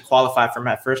I actually qualified for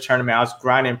my first tournament. I was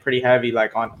grinding pretty heavy,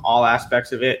 like on all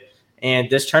aspects of it.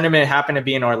 And this tournament happened to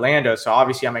be in Orlando. So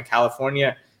obviously I'm in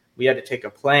California. We had to take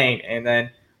a plane. And then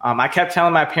I kept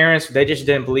telling my parents, they just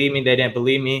didn't believe me. They didn't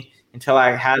believe me until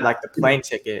I had like the plane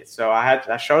ticket. So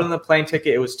I showed them the plane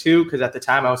ticket. It was 2 because at the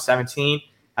time I was 17.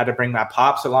 I had to bring my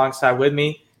pops alongside with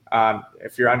me.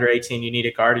 If you're under 18, you need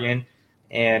a guardian.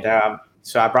 And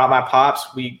so I brought my pops.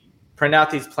 We printed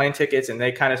out these plane tickets, and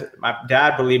my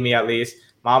dad believed me at least.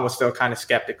 Mom was still kind of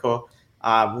skeptical.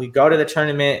 We go to the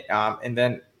tournament, and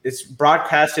then it's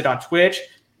broadcasted on Twitch.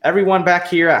 Everyone back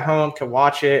here at home can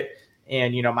watch it.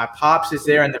 And, my pops is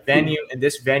there in the venue, and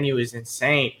this venue is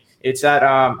insane. It's at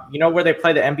where they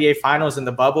play the NBA Finals in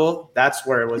the bubble. That's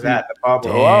where it was at, the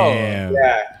bubble. Damn.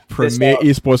 Yeah, Premier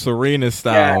Esports Arena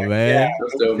style, man. Yeah, it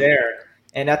was there.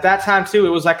 And at that time too, it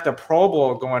was like the Pro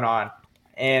Bowl going on,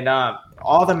 and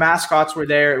all the mascots were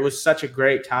there. It was such a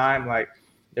great time. Like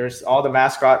there's all the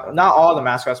mascots, not all the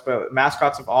mascots, but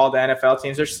mascots of all the NFL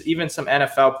teams. There's even some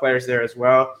NFL players there as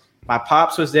well. My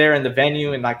pops was there in the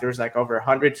venue, and like there was like over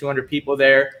 100, 200 people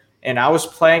there. And I was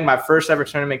playing my first ever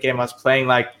tournament game. I was playing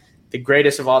like the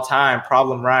greatest of all time,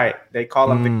 Problem Right. They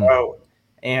call him the GOAT.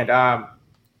 And I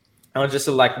was just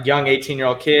a like young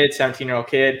 18-year-old kid, 17-year-old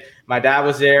kid. My dad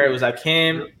was there. It was like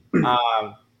him,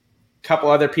 couple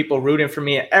other people rooting for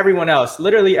me. Everyone else,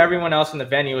 literally everyone else in the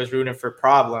venue was rooting for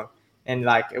Problem. And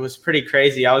like it was pretty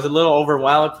crazy. I was a little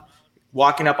overwhelmed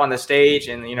walking up on the stage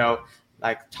and,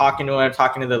 like talking to him,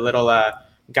 talking to the little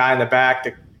guy in the back,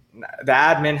 the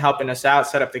admin helping us out,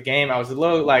 set up the game. I was a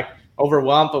little like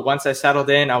overwhelmed, but once I settled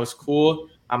in, I was cool.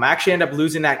 I actually ended up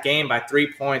losing that game by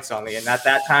 3 points only. And at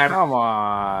that time, come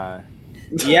on.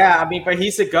 Yeah, I mean, but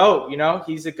he's a GOAT,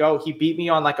 he's a GOAT. He beat me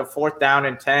on like a 4th down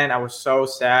and 10. I was so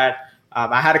sad.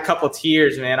 I had a couple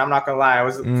tears, man. I'm not going to lie. I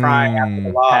was crying after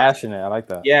the loss. Passionate. I like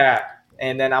that. Yeah.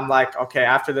 And then I'm like, okay,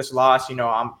 after this loss,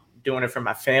 I'm doing it for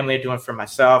my family, doing it for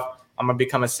myself. I'm going to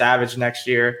become a Savage next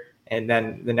year. And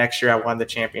then the next year I won the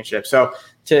championship. So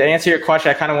to answer your question,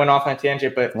 I kind of went off on a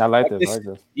tangent, but I like this.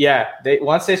 Yeah.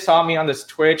 Once they saw me on this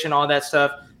Twitch and all that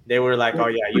stuff, they were like, oh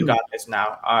yeah, you got this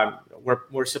now.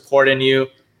 We're supporting you.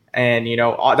 And,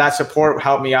 all that support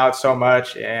helped me out so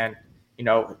much. And,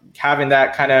 having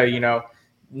that kind of,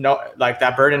 like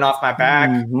that burden off my back,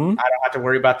 I don't have to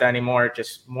worry about that anymore.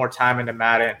 Just more time into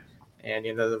Madden. And,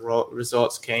 the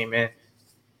results came in.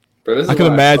 Bro, I can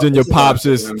imagine your pops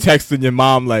just texting your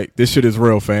mom like, this shit is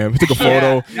real, fam. He took a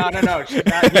photo. No. He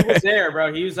was there,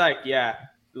 bro. He was like, yeah,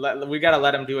 we got to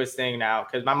let him do his thing now.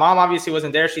 Because my mom obviously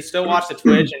wasn't there. She still watched the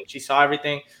Twitch and she saw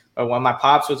everything. But when my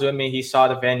pops was with me, he saw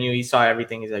the venue. He saw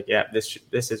everything. He's like, yeah, this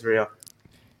is real.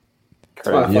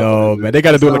 Yo, man, they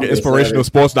got to do like an inspirational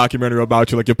sports documentary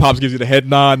about you. Like your pops gives you the head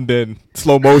nod, and then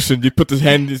slow motion, you put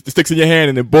the sticks in your hand,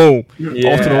 and then boom,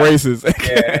 off to the races.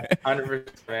 Yeah, 100%,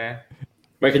 man.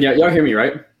 Wait, can y'all hear me,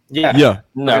 right? Yeah.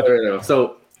 No.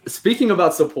 So speaking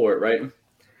about support, right?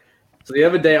 So the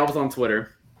other day I was on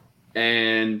Twitter,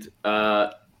 and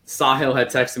Sahil had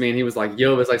texted me, and he was like,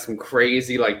 "Yo, there's like some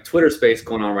crazy like Twitter space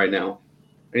going on right now,"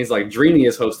 and he's like, "Dreamy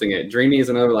is hosting it. Dreamy is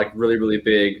another like really really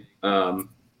big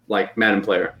like Madden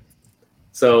player."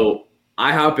 So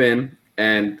I hop in,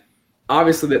 and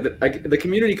obviously the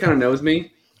community kind of knows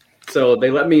me, so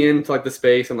they let me into like the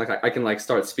space, and like I can like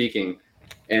start speaking.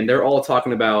 And they're all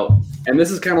talking about, and this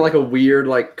is kind of like a weird,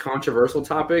 like controversial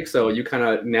topic. So you kind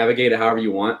of navigate it however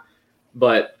you want.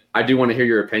 But I do want to hear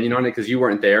your opinion on it because you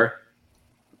weren't there.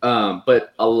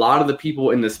 But a lot of the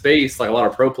people in the space, like a lot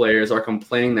of pro players, are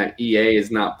complaining that EA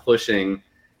is not pushing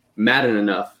Madden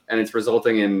enough. And it's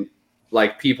resulting in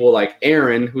like people like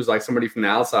Aaron, who's like somebody from the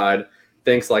outside,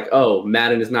 thinks like, oh,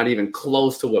 Madden is not even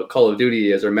close to what Call of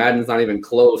Duty is, or Madden's not even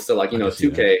close to like,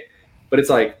 2K. That. But it's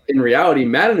like, in reality,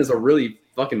 Madden is a really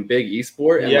fucking big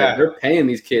esport, and like they're paying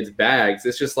these kids bags.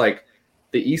 It's just like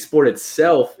the esport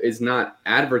itself is not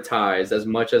advertised as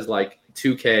much as like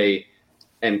 2K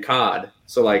and COD.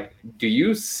 So like, do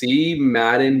you see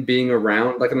Madden being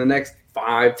around like in the next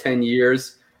 5-10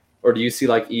 years, or do you see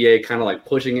like EA kind of like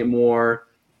pushing it more?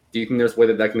 Do you think there's a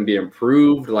way that can be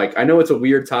improved? Like, I know it's a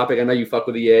weird topic. I know you fuck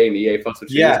with EA and EA fucks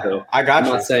with you. Yeah, so I got you.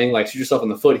 I'm not saying like shoot yourself in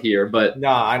the foot here, but no,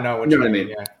 I know what you know what I mean.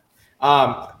 Yeah.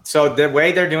 So the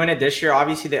way they're doing it this year,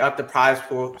 obviously they upped the prize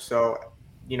pool. So,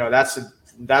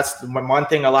 that's one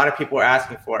thing a lot of people are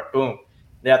asking for. Boom,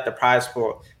 they upped the prize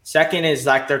pool. Second is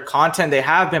like their content. They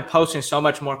have been posting so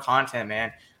much more content,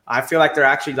 man. I feel like they're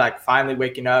actually like finally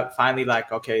waking up, finally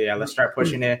like, okay, yeah, let's start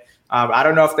pushing it. I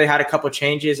don't know if they had a couple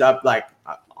changes up like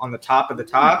on the top of the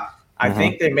top. I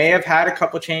think they may have had a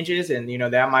couple changes, and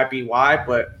that might be why.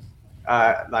 But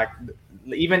like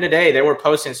even today, they were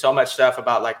posting so much stuff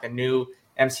about like the new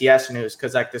MCS news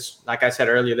because like I said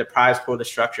earlier, the prize pool, the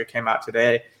structure came out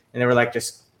today, and they were like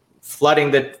just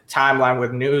flooding the timeline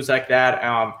with news like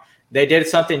that. They did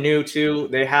something new too.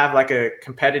 They have like a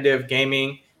competitive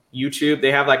gaming YouTube.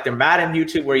 They have like their Madden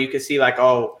YouTube where you can see like,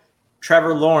 oh,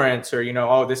 Trevor Lawrence, or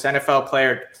oh, this NFL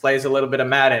player plays a little bit of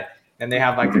Madden. And they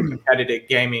have like a competitive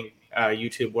gaming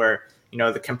YouTube where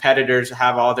the competitors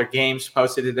have all their games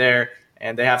posted there,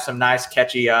 and they have some nice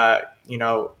catchy titles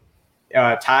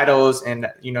and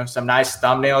some nice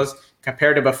thumbnails.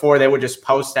 Compared to before, they would just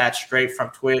post that straight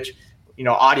from Twitch.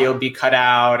 Audio be cut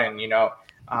out, and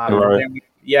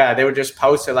they would just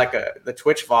post it like the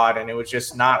Twitch VOD, and it was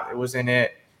just not. It wasn't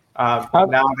it. Now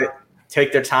they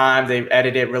take their time. They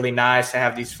edit it really nice. They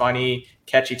have these funny,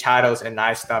 catchy titles and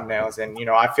nice thumbnails. And,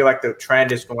 I feel like the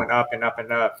trend is going up and up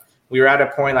and up. We were at a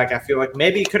point, I feel like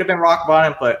maybe it could have been rock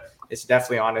bottom, but it's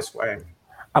definitely on its way.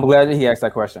 I'm glad that he asked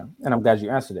that question, and I'm glad you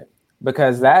answered it.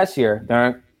 Because last year,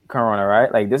 during Corona,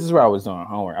 right? This is where I was doing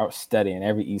homework. I was studying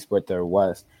every esport there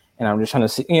was. And I'm just trying to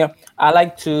see, I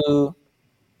like to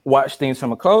watch things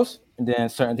from a close and then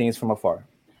certain things from afar.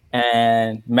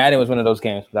 And Madden was one of those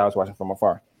games that I was watching from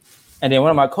afar. And then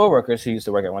one of my coworkers, who used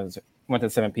to work at 1 to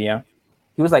 7 p.m.,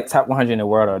 he was top 100 in the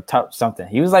world or top something.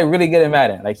 He was really good at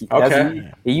Madden.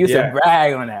 He used to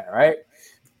brag on that, right?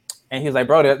 And he was like,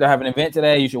 bro, they're having an event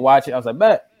today. You should watch it. I was like,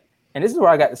 bet. And this is where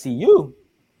I got to see you.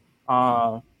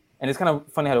 And it's kind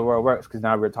of funny how the world works because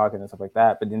now we're talking and stuff like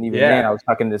that. But then then I was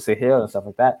talking to Sahil and stuff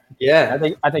like that. Yeah.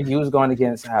 I think he was going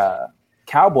against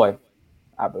Cowboy,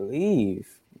 I believe.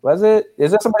 Was it?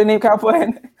 Is there somebody named Cowboy?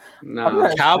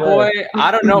 No, Cowboy. Sure. I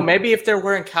don't know. Maybe if they're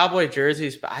wearing Cowboy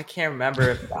jerseys, but I can't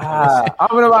remember. I'm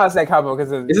gonna say Cowboy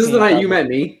because is this the night you met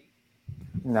me?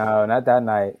 No, not that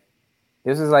night.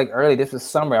 This was early. This was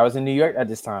summer. I was in New York at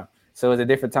this time, so it was a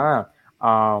different time.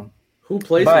 Who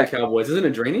plays for the Cowboys? Isn't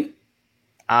it Draney?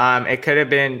 It could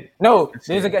have been. No,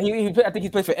 there's a guy. I think he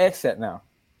plays for Xset now.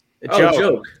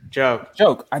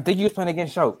 Joke. I think he was playing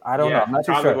against Joke. I don't know. I'm not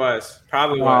too sure.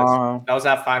 Probably was. That was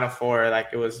that Final Four.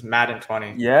 It was Madden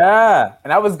 20. Yeah,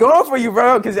 and I was going for you,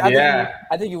 bro, because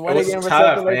I think you won again. It was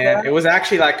tough, man. It was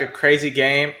actually a crazy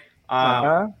game.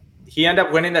 He ended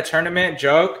up winning the tournament,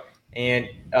 Joke, and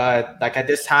at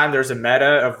this time there's a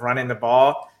meta of running the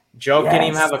ball. Joke didn't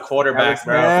even have a quarterback,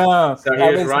 bro. So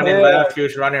he was running left, he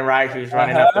was running right, he was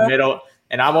running up the middle.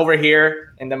 And I'm over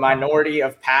here in the minority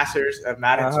of passers of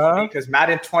Madden 20 because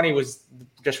Madden 20 was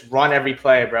just run every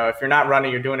play, bro. If you're not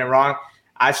running, you're doing it wrong.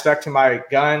 I stuck to my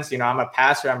guns. I'm a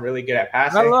passer. I'm really good at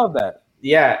passing. I love that.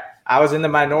 Yeah. I was in the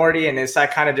minority, and it's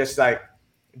kind of just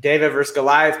David versus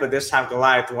Goliath, but this time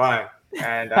Goliath won.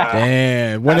 And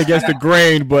damn, went against the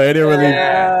grain, but it didn't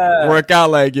really work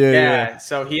out Yeah.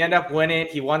 So he ended up winning.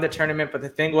 He won the tournament, but the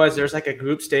thing was there's a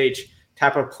group stage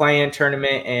type of play-in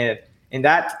tournament, and in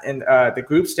the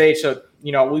group stage, so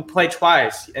we played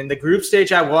twice. In the group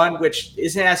stage, I won, which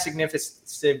isn't as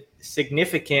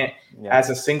significant as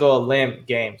a single limb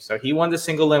game. So he won the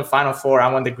single limb Final Four.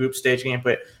 I won the group stage game,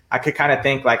 but I could kind of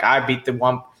think I beat the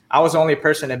one. I was the only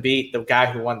person to beat the guy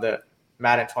who won the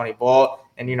Madden 20 Bowl,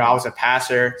 and I was a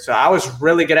passer, so I was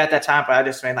really good at that time. But I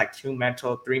just made 3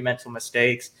 mental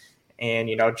mistakes. And,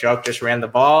 Joke just ran the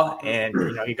ball and,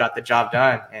 he got the job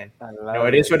done. And,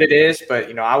 it is what it is.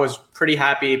 But, I was pretty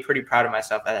happy, pretty proud of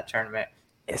myself at that tournament.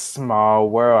 It's small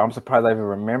world. I'm surprised I even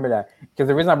remember that. Because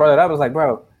the reason I brought it up was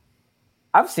bro,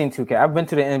 I've seen 2K. I've been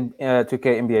to the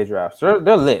 2K NBA drafts. So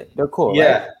they're lit. They're cool.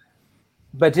 Yeah. Right?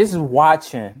 But just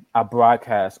watching a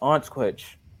broadcast on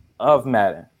Twitch of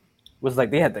Madden was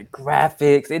they had the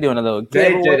graphics. They doing a little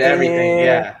giveaway. They did everything.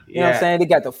 Yeah. You know what I'm saying? They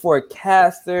got the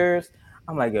forecasters.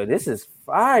 I'm yo, this is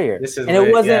fire.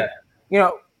 It wasn't,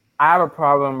 I have a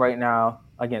problem right now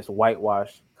against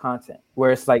whitewash content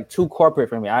where it's too corporate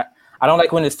for me. I don't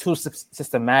like when it's too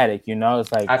systematic,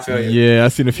 It's I feel you. Yeah,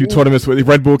 I've seen a few tournaments with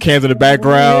Red Bull cans in the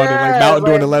background and Mountain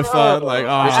Dew on the left side.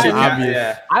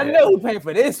 Obvious. I know who paid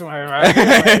for this one, right?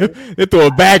 They threw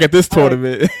a bag at this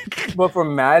tournament. But for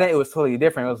Madden, it was totally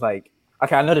different. It was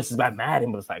okay, I know this is about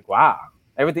Madden, but it's wow.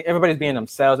 Everybody's being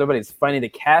themselves. Everybody's funny. The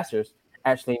casters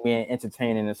actually being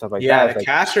entertaining and stuff that. Yeah, the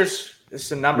casters is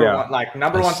the number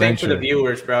one thing for the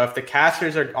viewers, bro. If the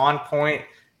casters are on point,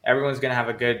 everyone's gonna have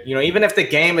a good. Even if the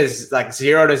game is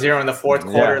 0-0 in the fourth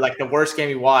quarter, the worst game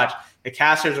you watch, the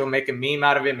casters will make a meme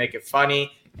out of it, make it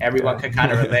funny. Everyone can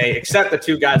kind of relate, except the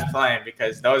 2 guys playing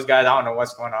because those guys, I don't know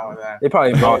what's going on with them. They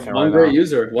probably one great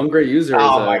user.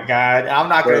 Oh my god, I'm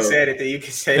not gonna say anything. You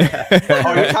can say that.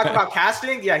 Oh, you're talking about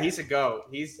casting? Yeah, he's a go.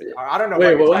 I don't know.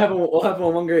 Wait, what happened? What happened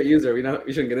with one great user? We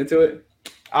shouldn't get into it.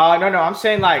 No. I'm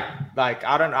saying I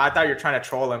don't know. I thought you were trying to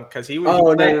troll him because he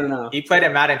was. No. He played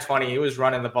at Madden 20. He was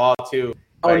running the ball too.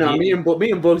 Oh no, me and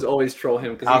Boogs always troll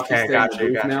him because got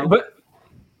you. Now. But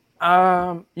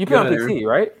you play on PC,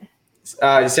 right?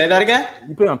 You say that again?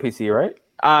 You play on PC, right?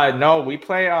 No, we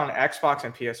play on Xbox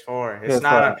and PS4. It's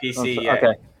not on PC yet.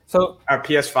 Okay, so or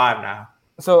PS5 now.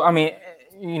 So I mean,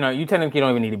 you technically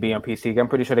don't even need to be on PC. I'm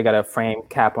pretty sure they got a frame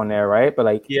cap on there, right? But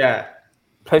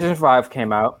PlayStation 5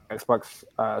 came out. Xbox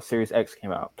Series X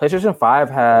came out. PlayStation 5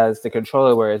 has the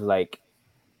controller where it's what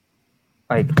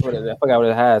is it? I forgot what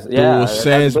it has. Dual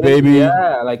sense, baby.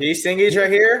 Yeah, these thingies right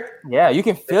here. Yeah, you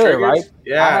can feel it, right?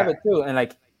 Yeah, I have it too,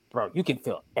 and bro, you can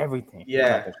feel everything.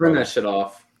 Yeah, turn that shit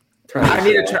off. I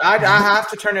have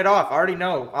to turn it off. I already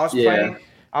know. I was playing.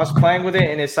 I was playing with it,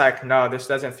 and it's like, no, this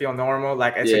doesn't feel normal.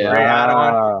 Like it's a Yeah. great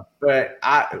add-on, but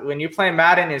when you play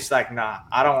Madden, it's like, nah,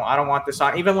 I don't want this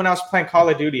on. Even when I was playing Call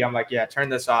of Duty, I'm like, yeah, turn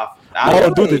this off.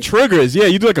 Dude, the triggers, yeah,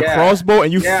 you do like a crossbow,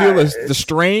 and you feel the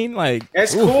strain, like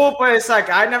it's cool, but it's like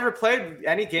I never played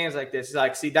any games like this. It's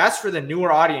like, see, that's for the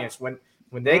newer audience. When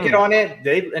they get on it,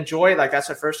 they enjoy it. Like that's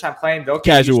their first time playing. They'll get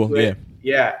casual, used to it.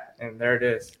 Yeah, and there it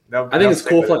is. I think it's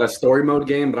cool for like a story mode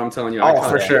game, but I'm telling you,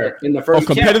 for sure. In the first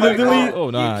competitively,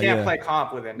 you can't play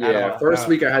comp with it. First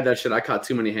week I had that shit. I caught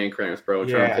too many hand cramps, bro.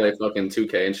 Trying to play fucking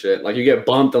 2K and shit. Like you get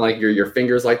bumped and like your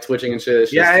fingers like twitching and shit.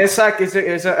 It's like, is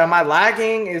it? Am I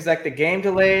lagging? Is like the game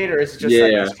delayed, or is it just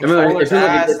it feels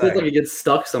like it gets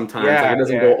stuck sometimes. Like it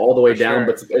doesn't go all the way down,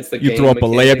 but it's the you throw up a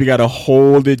layup. You gotta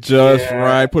hold it just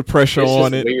right. Put pressure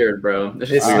on it. Weird, bro.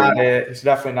 It's not it. It's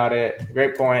definitely not it.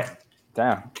 Great point.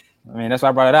 Damn. I mean, that's why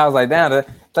I brought it out. I was like, damn, the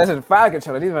PlayStation 5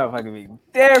 controller, these motherfuckers be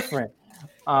different.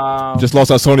 Just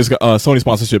lost our Sony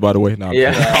sponsorship, by the way. No,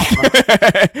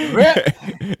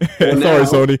 sorry,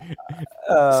 Sony.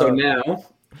 So now,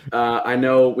 I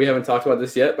know we haven't talked about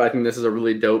this yet, but I think this is a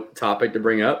really dope topic to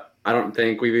bring up. I don't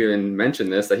think we've even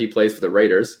mentioned this, that he plays for the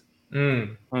Raiders.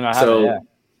 I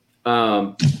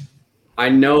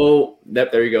know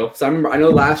that, there you go. So I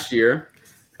know last year,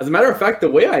 as a matter of fact,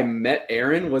 the way I met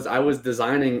Aaron was I was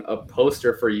designing a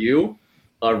poster for you,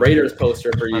 a Raiders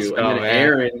poster for you. And then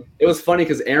Aaron, it was funny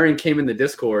because Aaron came in the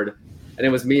Discord and it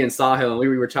was me and Sahil and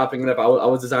we were chopping it up. I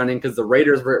was designing because the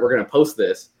Raiders were going to post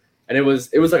this. And it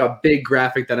was like a big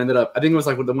graphic that ended up, I think it was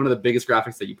like one of the biggest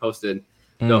graphics that you posted.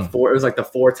 It was like the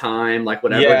 4-time, like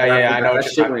whatever. I know that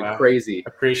shit went crazy.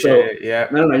 Appreciate it. Yeah.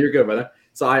 No, you're good, brother.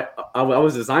 So I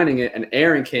was designing it and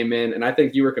Aaron came in and I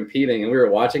think you were competing and we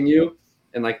were watching you.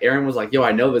 And like Aaron was like, "Yo,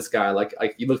 I know this guy. Like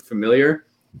you looked familiar."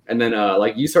 And then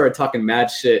like you started talking mad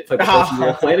shit. Like the person you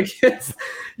were playing against,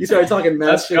 you started talking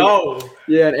mad shit. Let's go.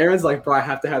 Yeah, and Aaron's like, "Bro, I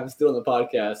have to have this dude on the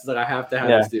podcast." It's like I have to have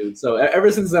this dude. So ever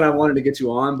since then, I wanted to get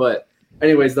you on. But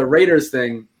anyways, the Raiders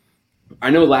thing. I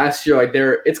know last year, like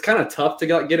it's kind of tough to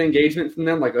get engagement from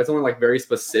them. Like it's only like very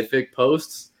specific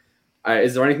posts.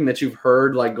 Is there anything that you've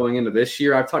heard like going into this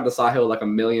year? I've talked to Sahil like a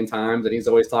million times, and he's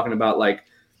always talking about like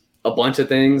a bunch of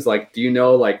things. Like, do you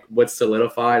know like what's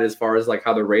solidified as far as like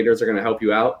how the Raiders are going to help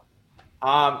you out?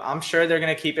 I'm sure they're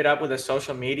going to keep it up with the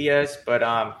social medias,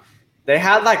 but they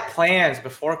had like plans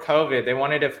before COVID. They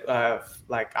wanted to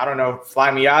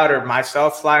fly me out or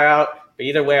myself fly out. But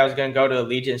either way, I was going to go to the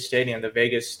Allegiant Stadium, the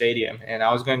Vegas stadium, and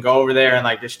I was going to go over there and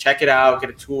like just check it out, get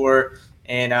a tour.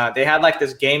 And they had like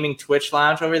this gaming Twitch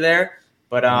lounge over there,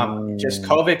 but just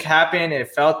COVID happened and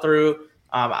it fell through.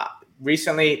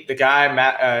 Recently, the guy,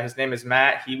 Matt, his name is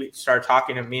Matt, he started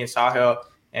talking to me and Sahil,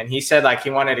 and he said like he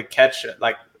wanted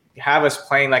to have us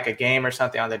playing like a game or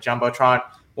something on the Jumbotron.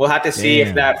 We'll have to see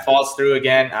if that falls through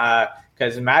again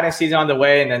because Madden season on the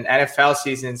way and then NFL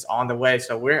season's on the way.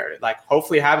 So we're like,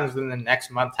 hopefully it happens within the next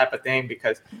month type of thing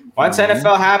because once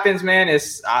NFL happens, man,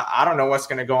 I don't know what's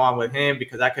going to go on with him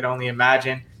because I could only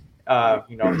imagine,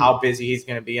 how busy he's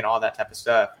going to be and all that type of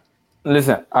stuff.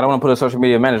 Listen, I don't want to put a social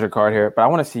media manager card here, but I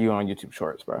want to see you on YouTube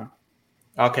Shorts, bro.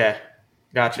 Okay.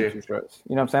 Got you. YouTube Shorts.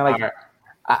 You know what I'm saying? Like,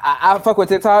 I fuck with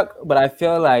TikTok, but I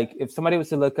feel like if somebody was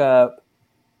to look up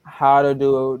how to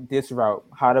do this route,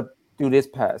 how to do this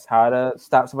pass, how to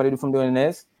stop somebody from doing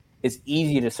this, it's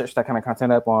easy to search that kind of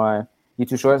content up on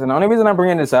YouTube Shorts. And the only reason I'm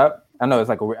bringing this up, I know it's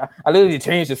like I literally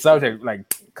changed the subject like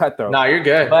cutthroat. No, you're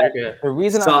good. But you're good. The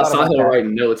reason Sahil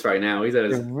writing notes right now. He's at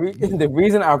his... the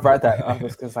reason I brought that up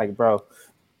is because like, bro,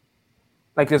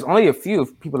 like there's only a few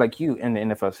people like you in the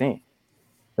NFL scene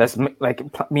that's like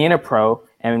being a pro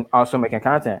and also making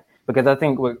content. Because I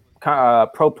think what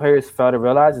pro players fail to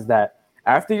realize is that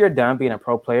after you're done being a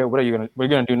pro player, what are you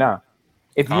gonna do now?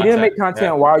 If you didn't make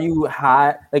content while you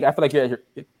high, like I feel like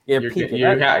you're peaking.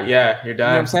 You're done. You know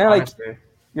what I'm saying? Honestly. Like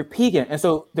you're peaking, and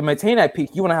so to maintain that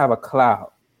peak, you want to have a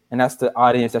cloud, and that's the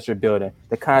audience that you're building,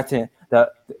 the content,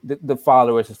 the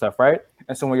followers and stuff, right?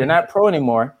 And so when you're not pro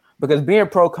anymore, because being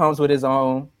pro comes with its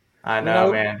own,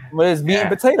 man, with its meat and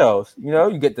potatoes. You know,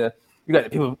 you got the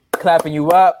people clapping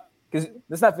you up. Because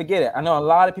let's not forget it. I know a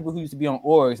lot of people who used to be on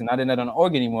orgs and now they're not on the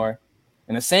org anymore.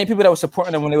 And the same people that were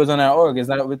supporting them when they was on that org is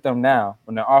not with them now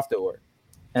when they're off the org.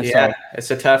 And so it's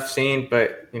a tough scene,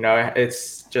 but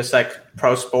it's just like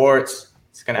pro sports.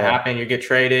 It's gonna happen. You get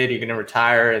traded. You're gonna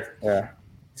retire.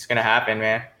 It's gonna happen,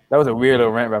 man. That was a weird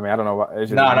little rant by me. I don't know why.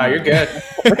 No, you're good.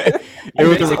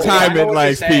 It was a retirement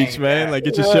like speech, man. Like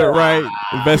get your shit right,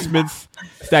 investments,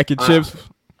 stack your chips.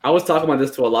 I was talking about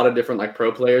this to a lot of different like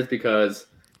pro players because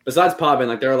besides Pavin,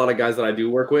 like there are a lot of guys that I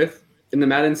do work with in the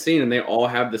Madden scene, and they all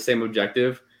have the same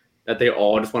objective that they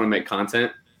all just want to make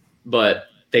content. But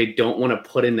they don't want to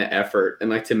put in the effort. And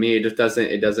like to me, it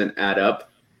doesn't add up.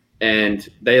 And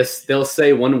they'll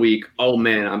say one week, oh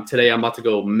man, I'm about to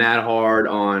go mad hard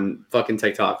on fucking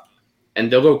TikTok.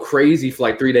 And they'll go crazy for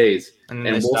like 3 days. And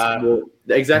we'll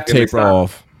exactly taper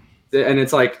off. And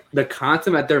it's like the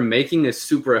content that they're making is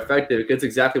super effective. It's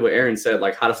exactly what Aaron said,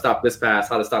 like how to stop this pass,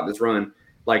 how to stop this run.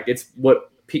 Like it's what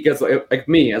because like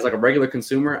me as like a regular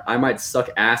consumer, I might suck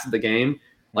ass at the game.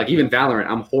 Like even Valorant,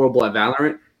 I'm horrible at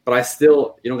Valorant, but I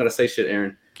still you don't gotta say shit,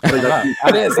 Aaron. I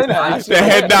didn't say that. The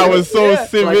head nod was so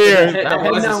severe.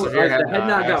 Like the head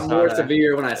nod got more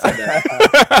severe when I said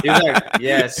that. He was like,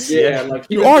 yes, yeah. Like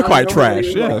you are quite trash.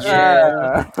 Yes.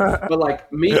 Yeah. But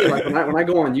like me, like when I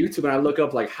go on YouTube and I look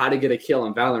up like how to get a kill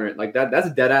on Valorant, like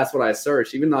that's dead ass what I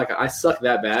search. Even though like I suck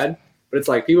that bad, but it's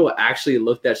like people actually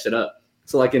look that shit up.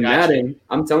 So like in Madden,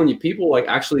 I'm telling you, people like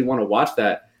actually want to watch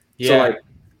that. Yeah. So like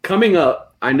coming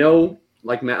up, I know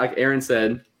like Aaron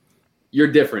said,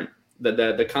 you're different.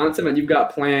 The content that you've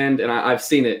got planned, and I've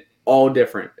seen it all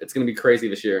different. It's going to be crazy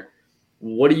this year.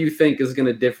 What do you think is going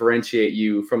to differentiate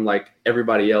you from like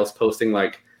everybody else posting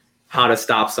like how to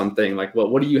stop something? Like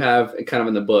what do you have kind of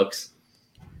in the books?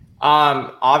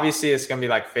 Obviously it's going to be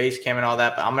like face cam and all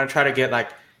that, but I'm going to try to get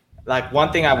like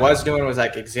one thing I was doing was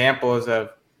like examples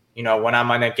of, you know, when I'm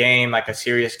on a game, like a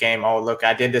serious game. Oh, look,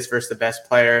 I did this versus the best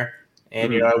player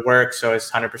and, you know, it worked. So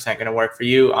it's 100% going to work for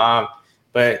you.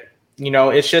 But you know,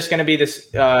 it's just going to be this.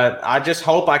 I just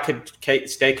hope I could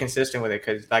stay consistent with it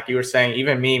because, like you were saying,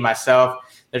 even me, myself,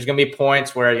 there's going to be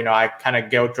points where, you know, I kind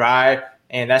of go dry.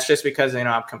 And that's just because, you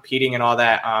know, I'm competing and all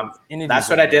that. That's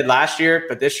what I did last year.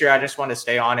 But this year, I just want to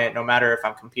stay on it no matter if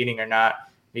I'm competing or not,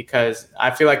 because I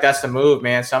feel like that's the move,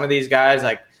 man. Some of these guys,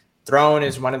 like Throne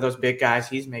is one of those big guys.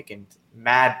 He's making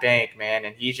mad bank, man.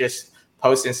 And he's just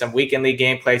posting some weekend league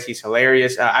gameplays. He's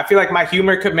hilarious. I feel like my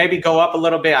humor could maybe go up a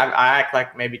little bit. I act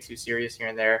like maybe too serious here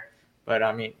and there, but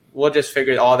I mean, we'll just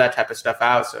figure all that type of stuff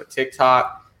out. So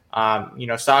TikTok, you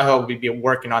know, Sahil will be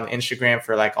working on Instagram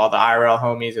for like all the IRL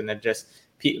homies, and then just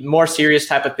more serious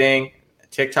type of thing.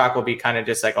 TikTok will be kind of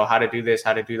just like, oh, how to do this,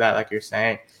 how to do that, like you're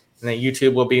saying. And then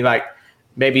YouTube will be like,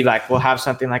 maybe like we'll have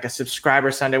something like a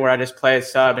subscriber Sunday where I just play a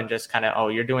sub and just kind of, oh,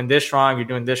 you're doing this wrong, you're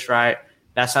doing this right.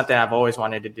 That's something I've always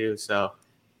wanted to do. So,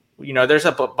 you know, there's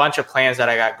a bunch of plans that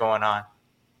I got going on.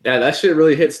 Yeah, that shit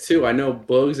really hits too. I know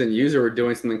Bugs and User were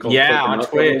doing something called on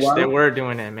Twitch. They were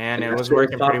doing it, man. It was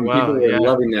working pretty well. People were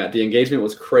loving that. The engagement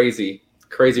was crazy.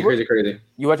 Crazy.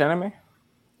 You watch anime?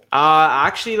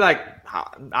 Actually, like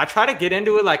I try to get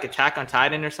into it like Attack on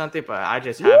Titan or something, but I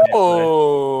just haven't.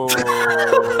 Oh,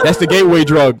 that's the gateway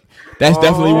drug. That's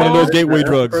definitely one of those gateway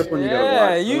drugs.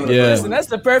 Listen, that's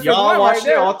the perfect Y'all one watched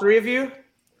right it, all three of you?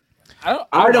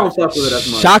 I don't fuck with it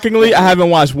as much. Shockingly, I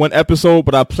haven't watched one episode,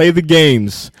 but I play the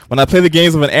games. When I play the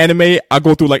games of an anime, I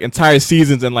go through like entire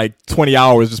seasons in like 20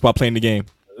 hours just by playing the game.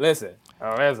 Listen.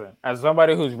 As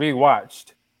somebody who's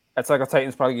rewatched Attack on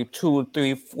Titan's probably 2,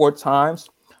 3, 4 times.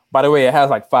 By the way, it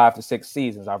has like 5 to 6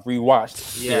 seasons. I've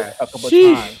rewatched it a couple of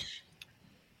times.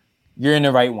 You're in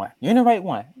the right one.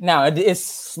 Now, it's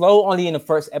slow only in the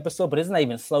first episode, but it's not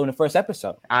even slow in the first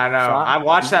episode. I know. So I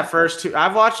watched that first 2.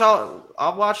 I've watched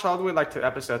all the way like to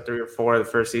episode 3 or 4 of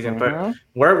the first season. But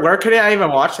where could I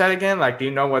even watch that again? Like, do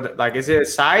you know what? Like, is it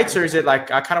sites or is it like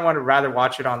I kind of want to rather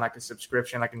watch it on like a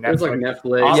subscription, like a Netflix? It's like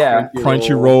Netflix,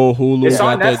 Crunchyroll, Hulu. It's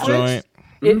got on that joint.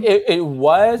 It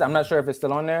was. I'm not sure if it's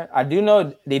still on there. I do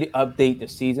know they did update the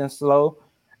season slow.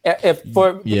 If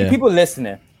for people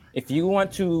listening, if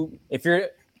you're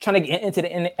trying to get into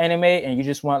the anime and you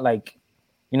just want like,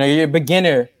 you know, you're a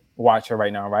beginner watcher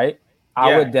right now, right?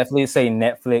 I would definitely say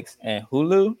Netflix and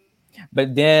Hulu.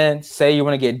 But then say you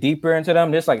want to get deeper into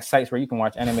them, there's like sites where you can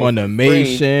watch anime.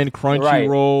 Funimation,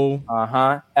 Crunchyroll.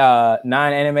 Right.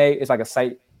 9 Anime is like a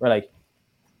site where like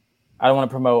I don't want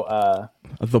to promote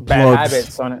the bad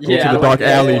habits on it. Go to the dark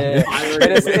alley.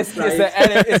 But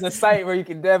it's a site where you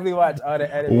can definitely watch all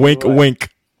the anime. Wink.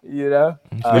 You know,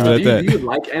 do you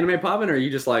like anime popping, or are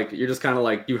you just like you're just kind of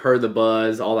like you heard the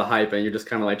buzz, all the hype, and you're just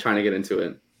kind of like trying to get into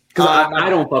it? Because I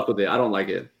don't fuck with it. I don't like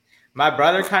it. My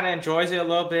brother kind of enjoys it a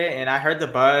little bit, and I heard the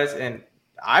buzz, and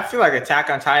I feel like Attack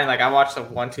on Titan. Like I watched the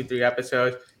 1, 2, 3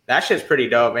 episodes. That shit's pretty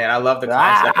dope, man. I love the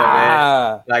concept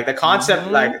of it. Like the concept,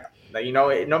 like you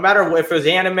know, no matter if it was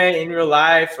anime in real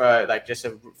life, like just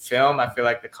a film, I feel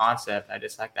like the concept. I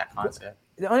just like that concept.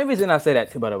 The only reason I say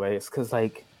that too, by the way, is because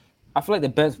like. I feel like the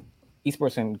best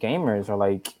esports and gamers are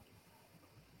like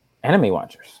anime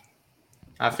watchers.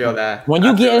 I feel that. When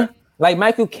you get like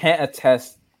Michael can't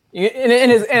attest,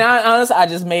 and honestly, I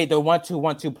just made the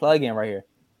 1-2-1-2 plug-in right here.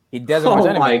 He doesn't watch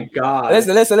anime. Oh my god!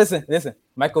 Listen.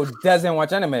 Michael doesn't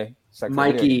watch anime.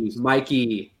 Mikey.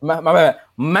 My bad.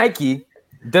 Mikey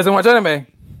doesn't watch anime.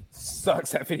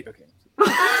 Sucks at video games.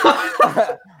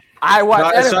 I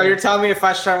watch anime. So you're telling me if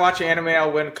I start watching anime,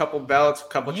 I'll win a couple belts, a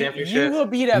couple championships? You will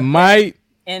be the Might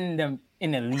in the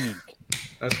league.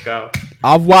 Let's go.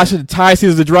 I've watched the entire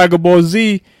season of Dragon Ball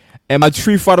Z, and my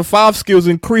Street Fighter 5 skills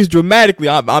increased dramatically.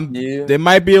 There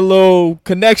might be a little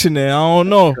connection there. I don't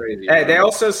know. Crazy, hey, they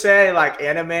also say like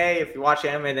anime. If you watch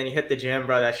anime, then you hit the gym,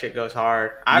 bro. That shit goes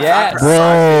hard. Yes,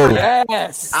 bro.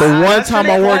 Yes. The one time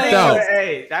I worked out.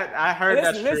 Hey, I heard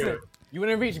that's true. You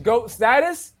want to reach GOAT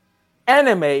status?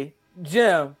 Anime,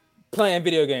 gym, playing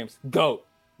video games. GOAT.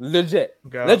 Legit.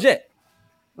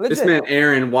 This man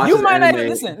Aaron watches You might anime.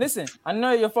 not even listen. I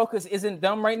know your focus isn't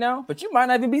dumb right now, but you might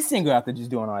not even be single after just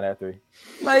doing all that three.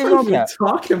 Not even What are you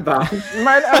talking about?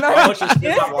 Almost just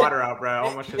spit my water out,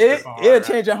 bro. It'll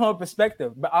change your whole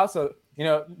perspective. But also,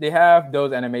 they have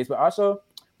those animes, but also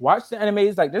watch the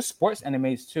animes. Like there's sports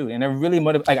animes too, and they're really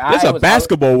motivating. Like, there's a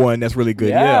basketball one that's really good.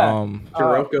 Yeah.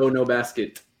 Kuroko no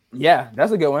basket. Yeah,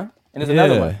 that's a good one. And there's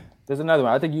another one. There's another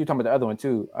one. I think you were talking about the other one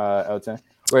too, Elton.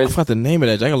 I forgot the name of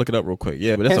that. I gotta look it up real quick.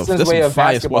 Yeah, but that's some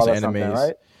fire sports animes.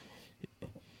 Right?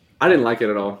 I didn't like it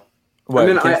at all. What,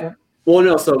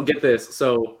 no. So get this.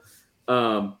 So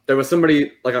there was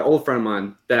somebody, like an old friend of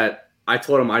mine, that I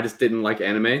told him I just didn't like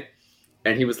anime,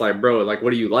 and he was like, "Bro, like,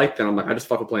 what do you like?" Then I'm like, "I just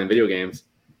fuck with playing video games."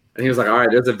 And he was like, "All right,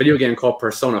 there's a video game called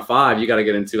Persona 5. You got to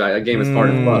get into that. That game is hard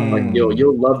as fuck. Like,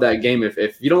 you'll love that game.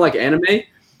 If you don't like anime,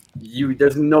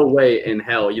 there's no way in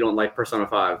hell you don't like Persona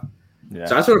 5." Yeah.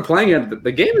 So I started playing it.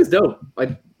 The game is dope.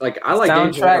 Like I like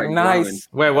soundtrack. Games Nice.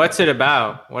 Wait, what's it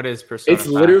about? What is Persona? It's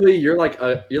 5? Literally you're like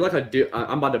a dude.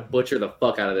 I'm about to butcher the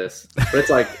fuck out of this, but it's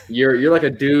like you're like a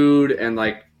dude, and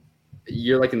like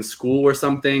you're like in school or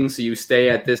something. So you stay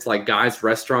at this like guy's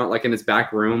restaurant, like in his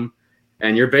back room,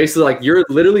 and you're basically like you're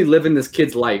literally living this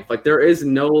kid's life. Like there is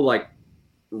no like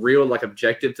real like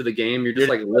objective to the game. You're just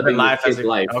like living life as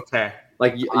life. Okay.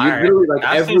 Like you literally like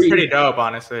that seems pretty dope,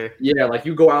 honestly. Yeah, like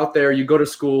you go out there, you go to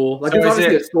school. Like there's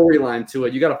obviously a storyline to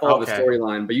it. You got to follow the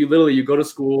storyline, but you go to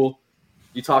school,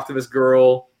 you talk to this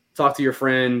girl, talk to your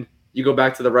friend, you go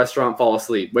back to the restaurant, fall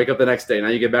asleep, wake up the next day. Now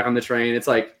you get back on the train. It's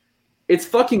like it's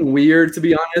fucking weird, to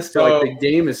be honest. So, like the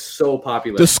game is so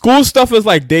popular. The school stuff is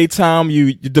like daytime.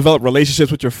 You develop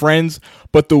relationships with your friends,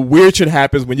 but the weird shit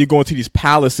happens when you go into these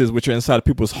palaces, which are inside of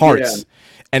people's hearts. Yeah.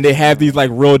 And they have these like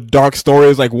real dark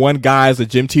stories. Like one guy's a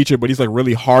gym teacher, but he's like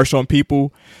really harsh on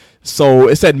people. So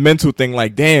it's that mental thing.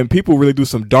 Like, damn, people really do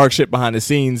some dark shit behind the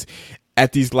scenes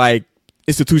at these like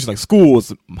institutions, like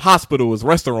schools, hospitals,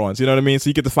 restaurants. You know what I mean? So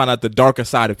you get to find out the darker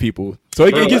side of people. So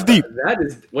it gets deep. That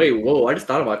is whoa! I just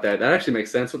thought about that. That actually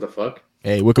makes sense. What the fuck?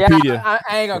 Hey, Wikipedia. Yeah,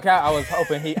 I ain't gonna count. I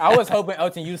was hoping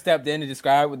Elton, you stepped in to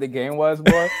describe what the game was,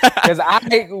 boy, because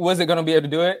I wasn't gonna be able to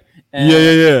do it. And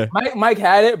yeah. Mike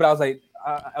had it, but I was like.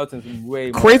 Elton's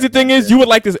way more. Crazy thing is, you would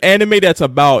like this anime that's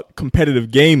about competitive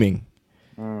gaming.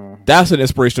 That's an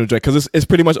inspirational joke because it's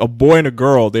pretty much a boy and a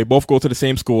girl. They both go to the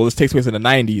same school. This takes place in the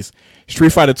 90s.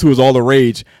 Street Fighter 2 is all the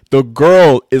rage. The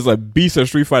girl is a beast of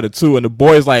Street Fighter 2, and the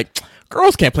boy is like,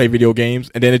 girls can't play video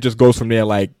games. And then it just goes from there,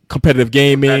 like competitive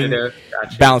gaming,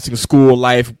 balancing school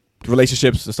life,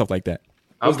 relationships, and stuff like that.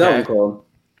 What's that one called?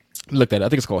 Look that up. I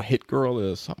think it's called Hit Girl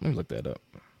or something. Let me look that up.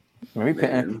 We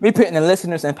putting the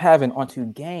listeners and Pavin onto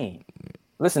game.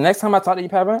 Listen, next time I talk to you,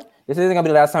 Pavin, this isn't gonna be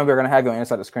the last time we're gonna have you on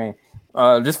Inside the Screen.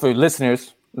 Just for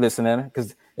listeners listening,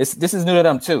 because this is new to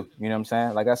them too. You know what I'm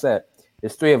saying? Like I said,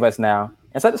 there's 3 of us now.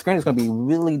 Inside the Screen is gonna be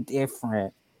really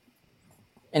different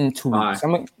in 2 weeks.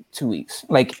 2 weeks.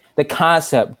 Like the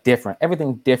concept different,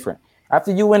 everything different.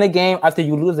 After you win a game, after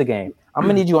you lose a game, I'm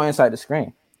gonna need you on Inside the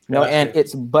Screen. You know, and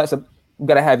we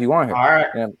gotta have you on here. All right.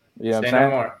 You know what I'm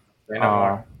saying? Say no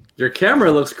more. Your camera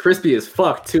looks crispy as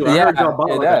fuck too. I heard y'all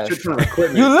bought like a shit ton of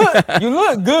equipment. You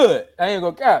look good. I ain't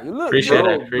gonna cap. You look Appreciate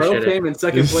good. it. Bro came in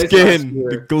second place. Skin,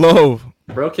 the glow.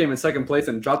 Bro came in second place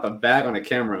and dropped a bag on a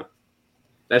camera.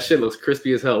 That shit looks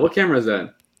crispy as hell. What camera is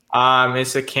that?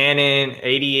 It's a Canon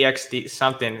 80XD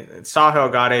something.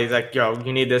 Sahil got it. He's like, yo,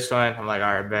 you need this one? I'm like,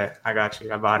 all right, bet. I got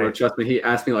you. I bought it. Trust me, he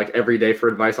asked me like every day for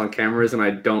advice on cameras, and I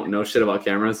don't know shit about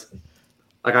cameras.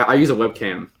 Like I use a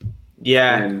webcam.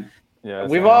 Yeah. And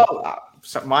we've all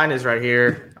mine is right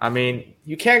here. I mean,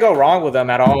 you can't go wrong with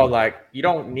them at all. Like you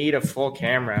don't need a full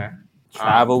camera.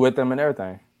 Travel with them and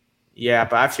everything. Yeah,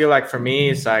 but I feel like for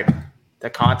me, it's like the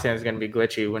content is gonna be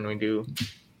glitchy when we do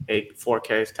a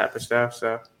 4K type of stuff.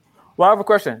 So, well, I have a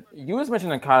question. You was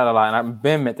mentioning COD a lot, and I've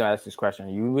been meant to ask this question.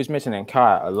 You was mentioning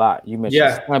COD a lot. You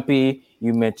mentioned Stumpy.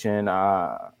 You mentioned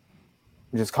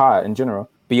just COD in general.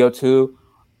 BO2.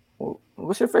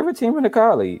 What's your favorite team in the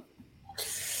COD league?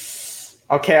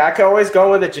 Okay, I could always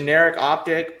go with a generic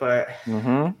Optic, but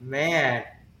man,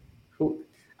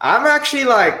 I'm actually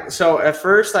like, so at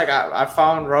first, like I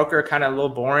found Roker kind of a little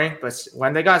boring, but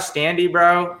when they got Standy,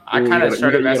 bro, I kind of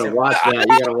started messing. You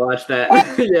gotta watch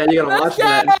that. Yeah, you gotta watch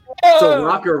that. So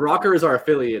Rocker is our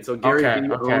affiliate. So Gary owns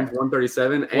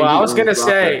 137. Well, I was gonna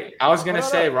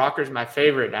say Rocker's my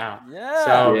favorite now. Yeah.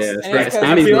 So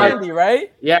Standy,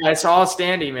 right? Yeah, it's all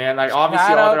Standy, man. Like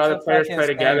obviously all the other players play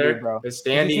together. Bro. It's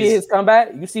Standy. Did you see his comeback?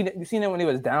 You seen it when he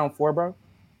was down 4, bro?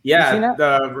 Yeah,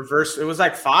 the reverse. It was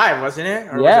like 5, wasn't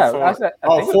it? Or yeah. was it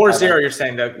 4? 4-0. You're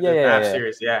saying the half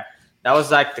series. Yeah, that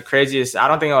was like the craziest. I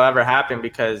don't think it'll ever happen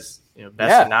because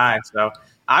best of 9. So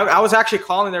I was actually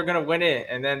calling they're gonna win it,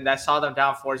 and then I saw them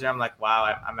down 4-0. I'm like,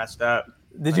 wow, I messed up.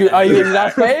 Did you? Oh, you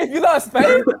lost faith? You lost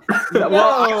faith?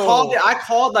 Well, I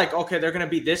called like, okay, they're gonna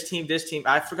beat this team.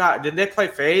 I forgot. Did they play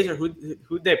FaZe or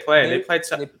who'd they play? They played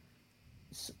some. You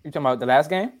talking about the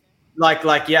last game? Like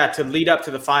to lead up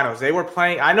to the finals. They were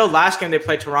playing. I know last game they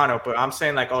played Toronto, but I'm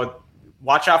saying like, oh,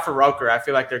 watch out for Roker. I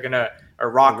feel like they're gonna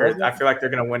Rocker. I feel like they're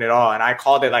gonna win it all. And I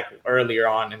called it like earlier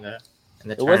on in the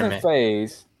tournament. It wasn't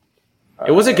FaZe.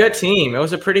 It was a good team. It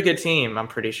was a pretty good team. I'm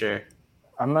pretty sure.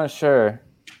 I'm not sure,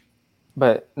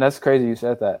 but that's crazy. You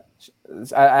said that.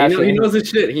 He knows his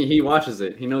shit. He watches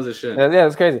it. He knows his shit. Yeah,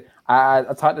 it's crazy. I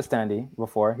talked to Standy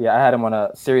before. Yeah, I had him on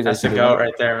a series. That's a goat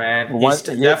right there, man. He's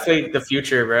definitely the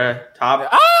future, bro.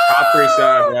 Top 3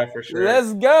 sub, yeah, for sure.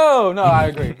 Let's go. No, I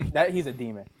agree. That he's a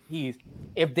demon.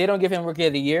 If they don't give him Rookie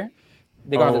of the Year,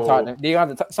 they're gonna have to talk to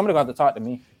him. Somebody gonna have to talk to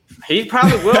me. He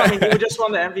probably will. I mean, he just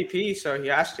won the MVP, so he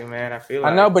has to, man. I feel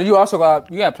like. I know, but you also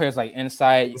got players like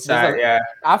Insight. Yeah.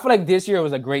 I feel like this year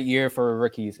was a great year for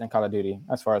rookies in Call of Duty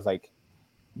as far as like.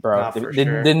 Bro,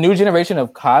 the new generation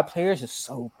of COD players is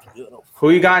so beautiful.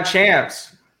 Who you got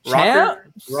champs?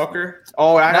 Rocker?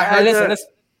 Oh, I heard the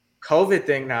COVID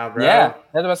thing now, bro. Yeah,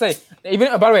 that's what I say.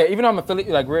 By the way, even though I'm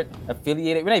affiliated, like we're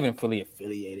affiliated, we're not even fully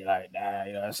affiliated like that.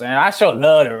 You know what I'm saying? I show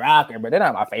love to Rocker, but they're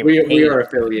not my favorite. We are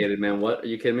affiliated, man. What? Are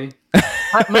you kidding me?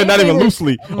 Not even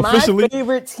loosely. Officially. My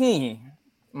favorite team,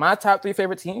 my top 3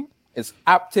 favorite team is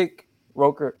Optic,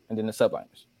 Roker, and then the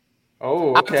Subliners.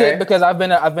 Oh, okay. Because I've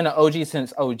been an OG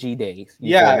since OG days.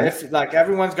 Yeah, if like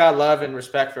everyone's got love and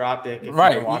respect for Optic.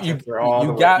 Right, you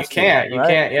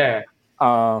can't. Yeah.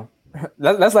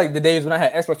 That's like the days when I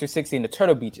had Xbox 360 in the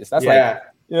Turtle Beaches. That's like,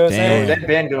 you know what I'm saying? They've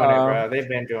been doing it, bro. They've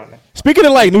been doing it. Speaking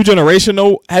of like new generation,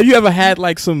 though, have you ever had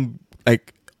like some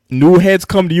like new heads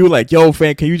come to you like, yo,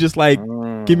 fan, can you just like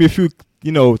give me a few,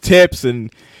 tips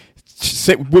and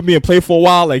sit with me and play for a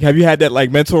while? Like, have you had that like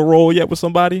mentor role yet with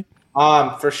somebody?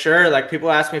 For sure. Like people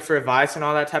ask me for advice and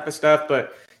all that type of stuff,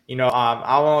 but I'm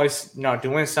always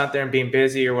doing something and being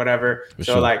busy or whatever.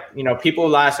 So like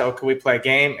people ask, oh, can we play a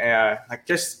game? Like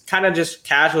just kind of just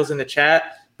casuals in the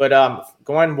chat. But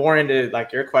going more into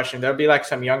like your question, there'll be like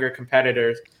some younger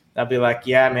competitors that'll be like,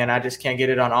 yeah, man, I just can't get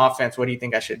it on offense. What do you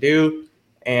think I should do?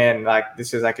 And like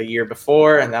this is like a year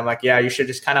before, and I'm like, yeah, you should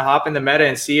just kind of hop in the meta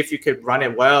and see if you could run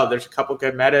it well. There's a couple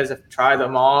good metas. Try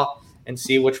them all and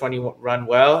see which one you run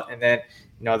well. And then,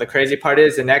 the crazy part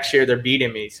is the next year they're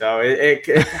beating me. So it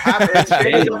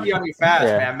changes on you fast,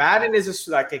 man. Madden is just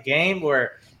like a game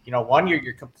where, 1 year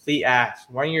you're complete ass.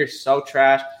 1 year you're so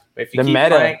trash. But if you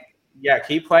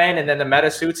keep playing and then the meta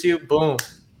suits you, boom.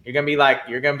 You're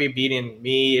gonna be beating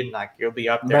me and like you'll be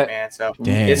up there, man. So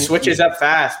it switches up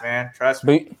fast, man. Trust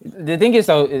me. But the thing is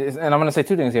though, and I'm gonna say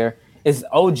 2 things here, is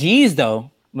OGs though.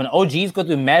 When OGs go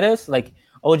through metas, like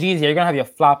OGs, you're gonna have your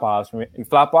flop offs. You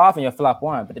flop off and you flop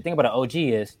on. But the thing about an OG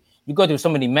is you go through so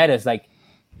many metas. Like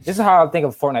this is how I think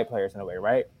of Fortnite players in a way,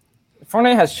 right?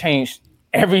 Fortnite has changed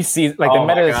every season. Like the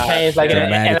meta has changed like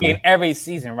in every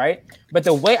season, right? But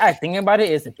the way I think about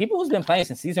it is the people who's been playing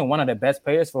since season 1 are the best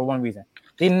players for one reason.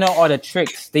 They know all the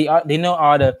tricks. They know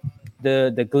all the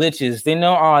glitches. They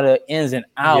know all the ins and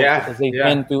outs because they've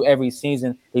been through every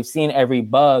season. They've seen every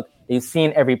bug. They've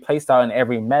seen every playstyle and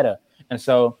every meta. And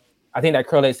so I think that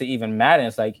correlates to even Madden.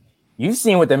 It's like you've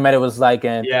seen what the meta was like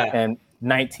in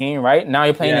 19, right? Now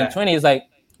you're playing in 20. It's like,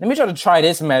 let me try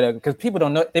this meta because people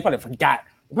don't know. They probably forgot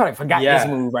this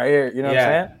move right here. You know what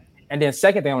I'm saying? And then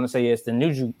second thing I want to say is the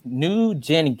new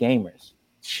gen gamers.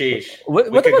 Sheesh. We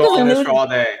could go on this for all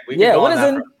day.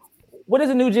 What is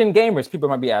a new gen gamers? People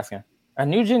might be asking. A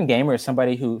new gen gamer is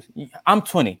somebody who I'm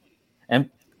 20, and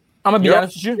I'm gonna be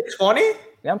honest with you. 20?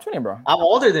 Yeah, I'm 20, bro. I'm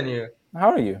older than you. How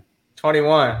old are you?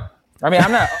 21. I mean,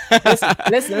 I'm not.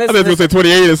 Listen. I was gonna say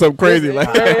 28 or something crazy.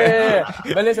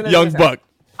 But listen, young buck.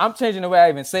 I'm changing the way I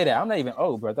even say that. I'm not even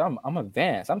old, brother. I'm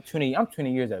advanced. I'm 20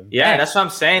 years advanced. Yeah, that's what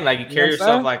I'm saying. Like you carry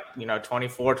yourself like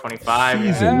 24, 25.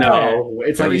 Seasoned. No,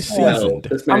 it's Very like seasoned.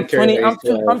 This man I'm 20. carries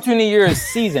 12. I'm 20 years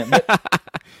seasoned.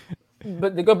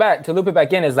 But to go back to loop it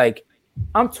back in is like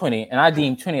I'm 20 and I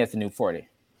deem 20 as the new 40.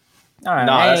 All right,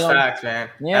 No, that's facts, man.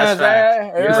 Yeah, that's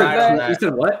facts. You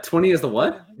said what? 20 is the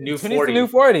what? New 20 is 40. the new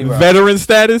 40, bro. Veteran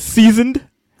status, seasoned.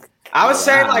 I was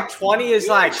saying like 20 is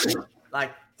like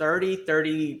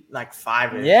 30, like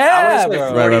 5. Yeah, I would say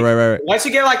bro. 40. Right. Once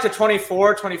you get like to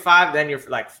 24, 25, then you're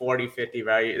like 40, 50,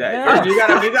 bro. You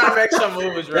gotta make some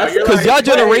moves, bro. Because Like, y'all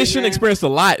generation man. experienced a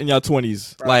lot in y'all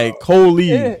 20s. Bro. Like, holy.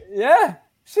 Yeah.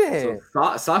 Shit. So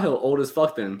Sahil old as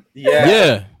fuck then.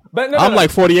 Yeah. But no, I'm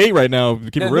like 48 right now.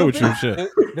 Keep it real with you. The Shit.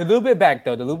 little bit back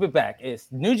is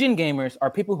new gen gamers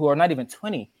are people who are not even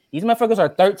 20. These motherfuckers are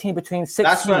 13 between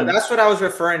 16. That's what I was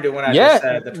referring to when I just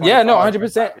said the 25.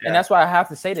 100%. Yeah. And that's why I have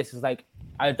to say this is like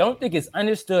I don't think it's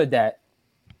understood that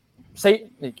say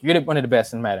you're one of the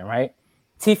best in Madden, right?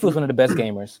 Tfue is one of the best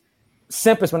gamers.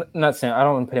 Simp is not Simp. I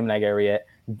don't want to put him in that category yet.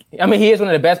 I mean, he is one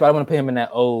of the best, but I don't want to put him in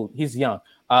that old. He's young.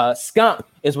 Skunk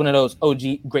is one of those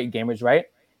OG great gamers, right?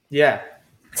 Yeah.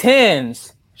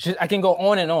 Tens, I can go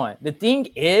on and on. The thing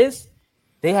is,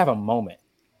 they have a moment.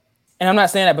 And I'm not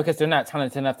saying that because they're not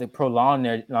talented enough to prolong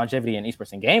their longevity in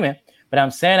esports and gaming, but I'm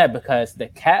saying that because the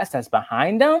cast that's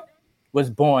behind them was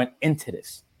born into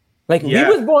this. Like, we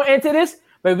was born into this,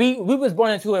 but we was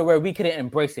born into it where we couldn't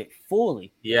embrace it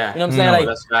fully. Yeah. You know what I'm saying? Like,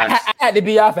 that's facts. I had to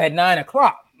be off at 9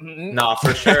 o'clock. No,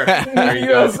 for sure. There You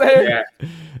know what I'm saying?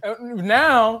 Yeah.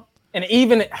 Now, and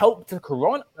even it helped to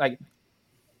corona, like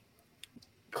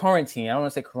quarantine. I don't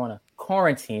want to say corona.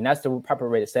 Quarantine. That's the proper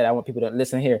way to say it. I want people to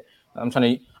listen here. I'm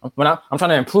trying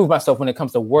to improve myself when it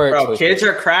comes to work. Bro, kids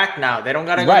are cracked now. They don't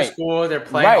gotta go to school. They're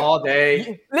playing all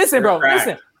day. Listen, bro. Cracked.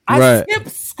 Listen. I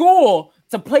skipped school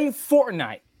to play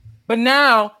Fortnite, but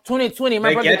now 2020,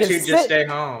 my brother can just stay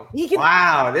home.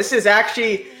 Wow, this is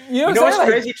actually. You know what's like,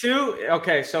 crazy too?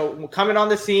 Okay, so coming on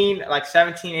the scene like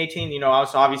 17, 18. I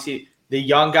was obviously the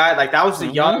young guy. Like that was the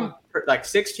young. Like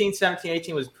 16, 17,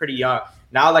 18 was pretty young.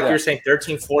 Now, like you're saying,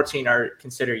 13, 14 are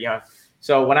considered young.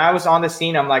 So when I was on the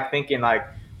scene, I'm like thinking like,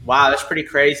 wow, that's pretty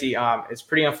crazy. It's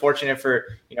pretty unfortunate for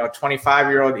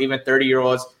 25-year-old, even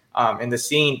 30-year-olds in the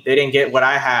scene. They didn't get what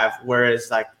I have. Whereas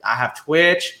like I have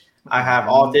Twitch, I have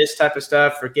all this type of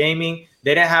stuff for gaming.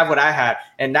 They didn't have what I had.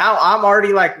 And now I'm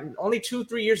already like only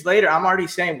 2-3 years later, I'm already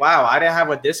saying, wow, I didn't have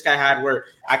what this guy had where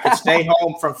I could stay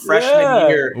home from freshman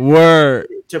year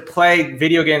to play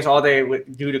video games all day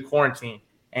due to quarantine.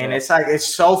 And it's like,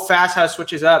 it's so fast how it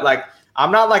switches up. Like,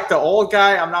 I'm not like the old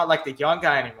guy. I'm not like the young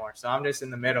guy anymore. So I'm just in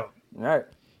the middle. Right.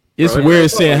 It's weird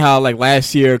seeing how like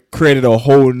last year created a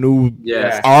whole new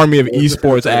army of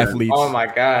esports athletes. Oh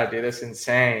my God, dude, that's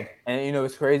insane. And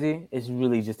what's crazy? It's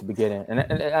really just the beginning.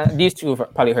 And these two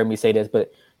have probably heard me say this,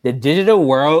 but the digital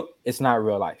world is not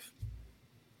real life.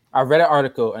 I read an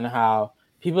article on how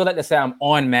people like to say I'm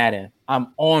on Madden.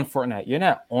 I'm on Fortnite. You're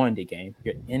not on the game.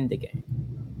 You're in the game.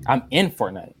 I'm in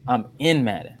Fortnite. I'm in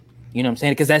Madden. You know what I'm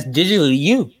saying? Because that's digitally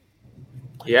you.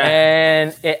 Yeah.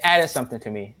 And it added something to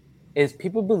me. Is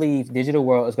people believe digital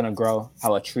world is going to grow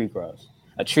how a tree grows.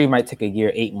 A tree might take a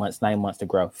year, 8 months, 9 months to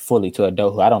grow fully to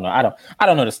adulthood. I don't know. I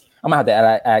don't know this. I'm gonna have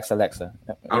to ask Alexa.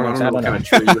 I don't know what kind of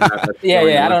tree you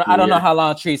have. I don't know how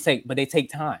long trees take, but they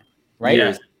take time, right?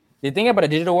 Yeah. The thing about the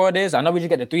digital world is, I know we just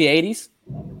get the 380s,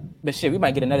 but shit, we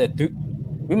might get another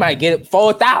we might get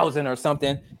 4,000 or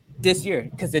something this year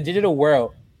because the digital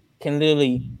world can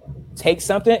literally take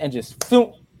something and just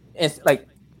it's like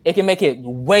it can make it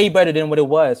way better than what it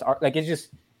was. Like it's just,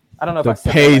 I don't know if the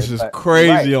pace is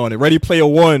crazy on it. Ready Player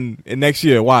One in next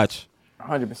year. Watch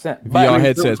 100%. VR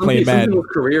headsets playing Madden. Some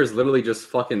careers literally just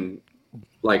fucking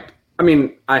like. I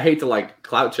mean, I hate to like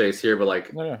clout chase here, but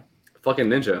like fucking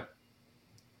Ninja.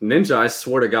 I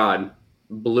swear to God,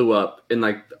 blew up in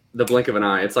like the blink of an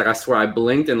eye. It's like I swear I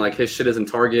blinked and like his shit is in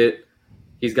Target.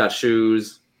 He's got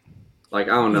shoes. Like,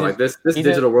 I don't know. Like this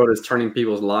digital world is turning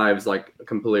people's lives like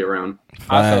completely around.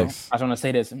 Also, I just want to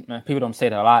say this. People don't say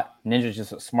that a lot. Ninja's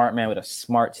just a smart man with a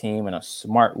smart team and a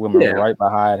smart woman right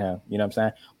behind him. You know what I'm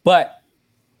saying? But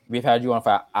we've had you on for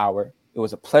an hour. It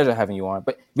was a pleasure having you on.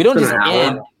 But we don't just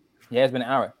end. Yeah, it's been an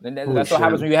hour. That's what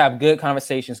happens when you have good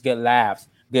conversations, good laughs,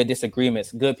 good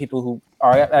disagreements, good people who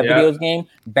are at video games,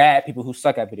 bad people who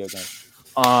suck at video games.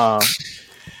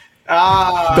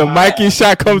 The Mikey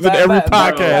shot comes in every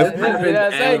podcast.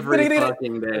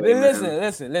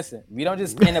 Listen. We don't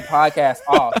just end the podcast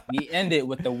off. We end it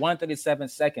with the 137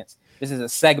 seconds. This is a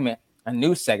segment, a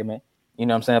new segment. You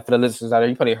know what I'm saying? For the listeners out there,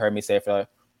 you probably heard me say it for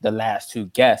the last two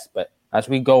guests. But as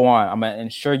we go on, I'm going to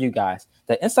ensure you guys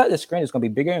The inside of the screen is gonna be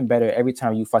bigger and better every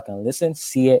time you fucking listen,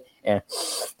 see it, and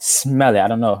smell it. I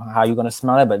don't know how you're gonna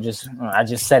smell it, but I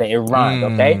just said it. It rhymed.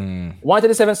 Okay.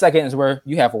 137 seconds where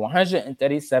you have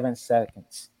 137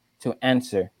 seconds to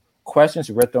answer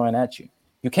questions we're throwing at you.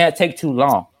 You can't take too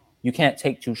long. You can't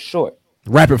take too short.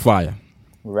 Rapid fire.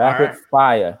 Rapid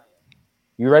fire.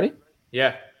 You ready?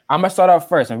 Yeah. I'm gonna start off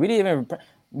first, and we didn't even.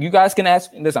 You guys can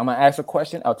ask this. I'm gonna ask a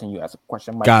question. Elton, you ask a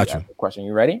question. Mike, Gotcha. You ask a question.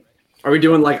 You ready? Are we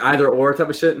doing like either or type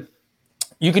of shit?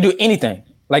 You can do anything.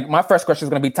 Like my first question is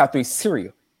gonna be top 3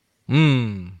 cereal.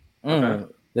 Okay.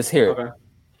 Let's hear it. Okay.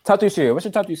 Top 3 cereal. What's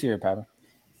your top 3 cereal, Papa?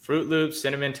 Fruit Loops,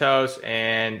 Cinnamon Toast,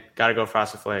 and gotta go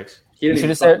Frosted Flakes. He didn't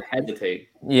even should've fucking hesitate.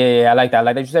 Yeah, I like that. I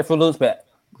like that you said Fruit Loops, but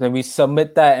then we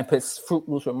submit that and put Fruit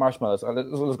Loops with marshmallows.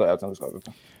 Let's go, Elton. Let's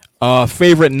go.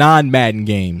 Favorite non-Madden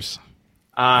games.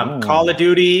 Call of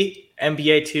Duty,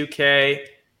 NBA 2K,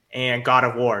 and God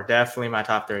of War. Definitely my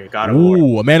top 3. God of Ooh,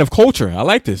 War. a man of culture. I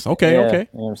like this. Okay, Yeah, okay.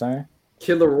 You know what I'm saying?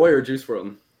 Killer Roy or Juice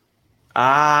WRLD?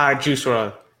 Juice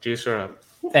WRLD. Juice WRLD.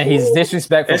 And he's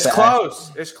disrespectful. It's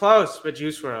close. It's close, but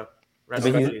Juice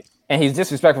WRLD. And he's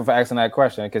disrespectful for asking that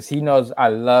question because he knows I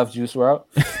love Juice WRLD.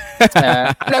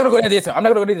 I'm not gonna go into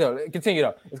detail. Continue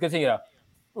though. Let's continue though.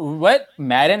 What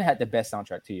Madden had the best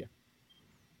soundtrack to you?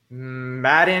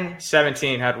 Madden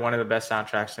 17 had one of the best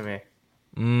soundtracks to me.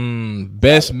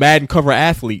 Best Madden cover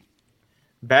athlete.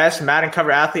 Best Madden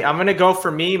cover athlete. I'm gonna go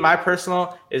for me. My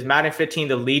personal is Madden 15,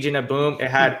 the Legion of Boom.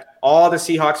 It had all the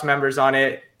Seahawks members on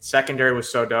it. Secondary was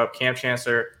so dope. Cam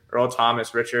Chancellor, Earl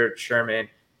Thomas, Richard Sherman,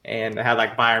 and it had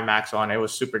like Byron Max on it. It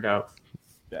was super dope.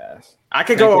 Yes. I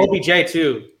could go OBJ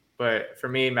too, but for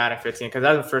me, Madden 15 because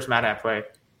that was the first Madden I played.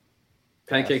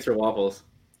 Pancakes or waffles?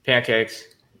 Pancakes,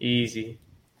 easy.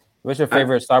 What's your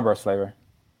favorite Starburst flavor?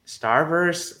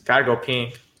 Starburst, gotta go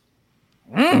pink.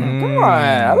 Come on,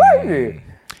 I like it.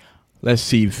 Let's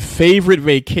see. Favorite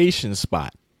vacation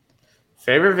spot.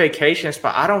 Favorite vacation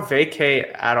spot? I don't vacate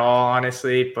at all,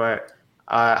 honestly, but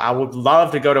I would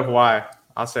love to go to Hawaii.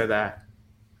 I'll say that.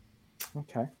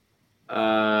 Okay.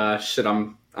 Shit,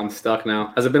 I'm stuck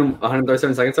now. Has it been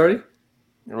 137 seconds already?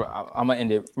 I'm gonna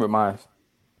end it with mine.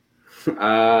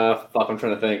 Fuck, I'm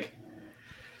trying to think.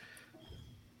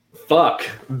 Fuck.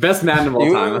 Best Madden of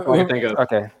all time. That's all I can think of.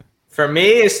 Okay. For me,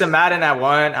 it's the Madden I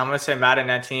won. I'm gonna say Madden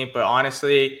 19, but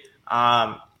honestly,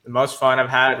 the most fun I've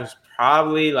had was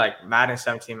probably like Madden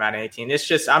 17, Madden 18. It's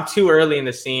just I'm too early in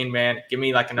the scene, man. Give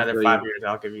me like another 5 years,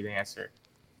 I'll give you the answer.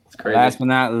 It's crazy. Last but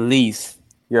not least,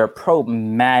 you're a pro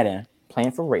Madden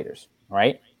playing for Raiders,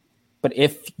 right? But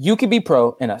if you could be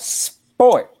pro in a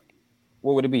sport,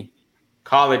 what would it be?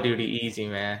 Call of Duty, easy,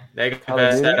 man. They got the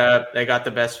best setup. They got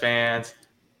the best fans,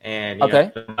 and you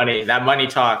know, the money. That money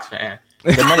talks, man.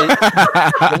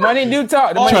 The money do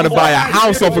talk. I'm trying to buy a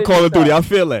house off of Call of Duty. I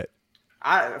feel that.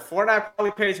 Fortnite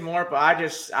probably pays more, but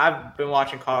I've been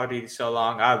watching Call of Duty so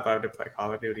long. I'd love to play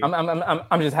Call of Duty.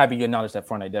 I'm just happy you acknowledge that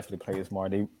Fortnite definitely plays more.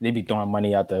 They be throwing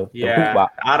money out the they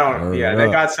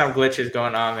got some glitches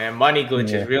going on, man. Money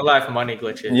glitches, real life money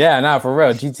glitches. Yeah, nah, for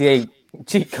real. GTA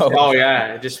cheat code. Oh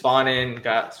yeah, just spawn in,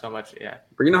 got so much. Yeah.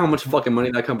 But you know how much fucking money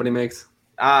that company makes?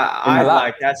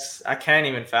 I can't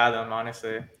even fathom,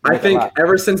 honestly. I think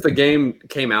ever since the game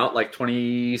came out, like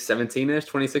 2017-ish,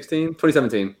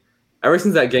 2017. Ever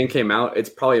since that game came out, it's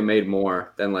probably made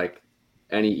more than like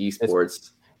any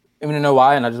esports. You want to know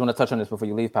why? And I just want to touch on this before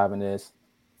you leave, Pavin, is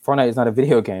Fortnite is not a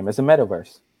video game. It's a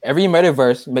metaverse. Every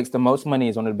metaverse makes the most money.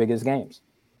 Is one of the biggest games.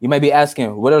 You might be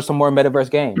asking, what are some more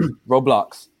metaverse games?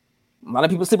 Roblox. A lot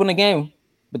of people sleep on the game,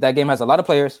 but that game has a lot of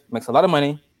players, makes a lot of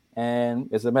money, and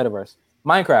it's a metaverse.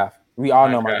 Minecraft. We all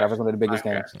know Minecraft is one of the biggest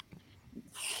games.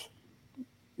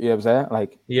 You know what I'm saying?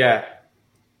 Like, yeah.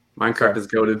 Minecraft is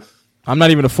goated. I'm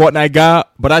not even a Fortnite guy,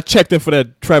 but I checked in for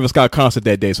that Travis Scott concert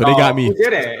that day, so they got me.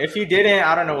 If you didn't,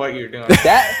 I don't know what you're doing.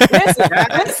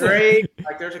 That's great.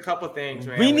 Like, there's a couple things,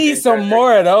 man. We need some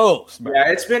more of those. Bro. Yeah,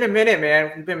 it's been a minute,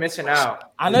 man. We've been missing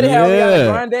out. I know they have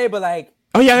Ariana Grande, but like,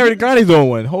 oh yeah, Ariana Grande's on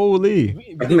one. Holy!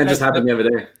 I think that just happened the other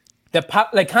day. The pop,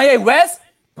 like Kanye West.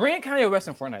 Bring Kanye West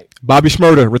in Fortnite. Bobby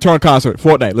Shmurda return concert,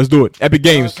 Fortnite. Let's do it. Epic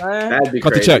Games. That'd be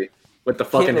Cut crazy. the check. With the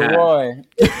fucking hat.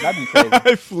 That'd be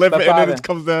crazy. Flip it and then it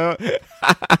comes down.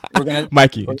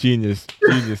 Mikey, genius.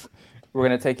 We're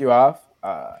gonna take you off.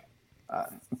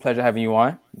 Pleasure having you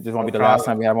on. Just won't be the last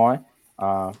time we have on.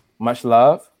 Much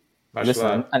love.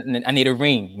 Listen, I need a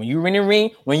ring. When you win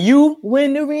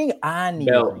the ring, I need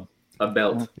a ring. A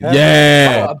belt.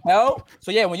 Yeah. A belt.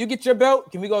 So yeah, when you get your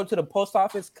belt, can we go to the post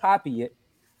office, copy it,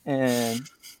 and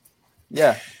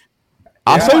yeah.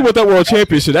 I'll show you what that world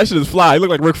championship. That shit is fly. He looked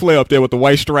like Ric Flair up there with the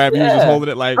white strap. He was just holding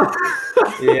it like.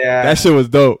 Yeah. That shit was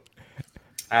dope.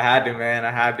 I had to, man.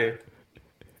 I had to.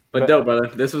 But dope, brother.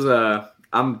 This was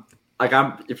I'm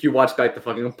if you watch back the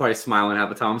fucking, I'm probably smiling half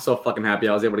the time. I'm so fucking happy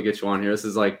I was able to get you on here. This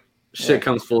is like shit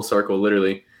comes full circle,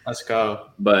 literally. Let's go.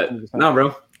 But no,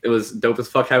 bro, it was dope as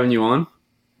fuck having you on.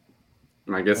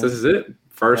 And I guess this is it.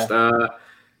 First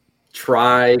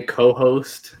try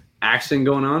co-host action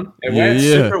going on. It went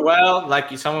super well.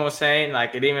 Like someone was saying,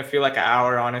 like it didn't even feel like an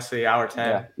hour, honestly, hour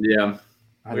 10. Yeah.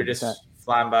 We're just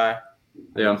flying by.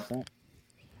 Yeah. All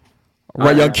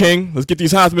right, young king. Let's get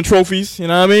these Heisman trophies. You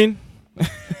know what I mean?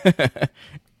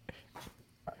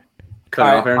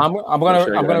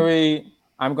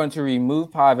 I'm going to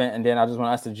remove Pavin, and then I just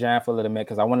want us to jam for a little bit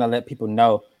because I want to let people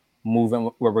know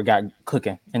moving where we got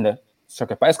cooking in the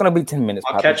circuit. But it's going to be 10 minutes.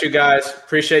 I'll catch you guys.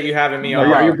 Appreciate you having me on.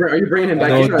 Are you bringing him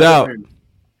back in? No doubt.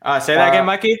 Say that again,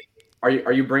 Mikey. Are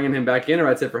you bringing him back in, or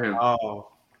that's it for him? Oh,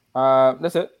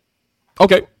 that's it.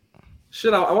 Okay.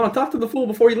 Shit, I want to talk to the fool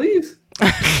before he leaves.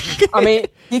 I mean,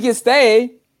 he can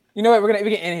stay. You know what? We're gonna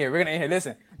end here.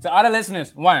 Listen, to all the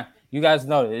listeners, one, you guys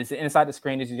know this is Inside the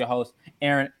Screen. This is your host,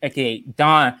 Aaron, aka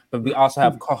Don. But we also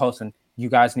have co-hosts, and you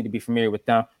guys need to be familiar with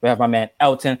them. We have my man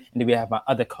Elton, and then we have my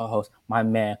other co-host, my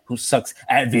man who sucks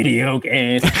at video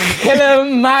games, Killer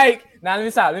Mike. Now let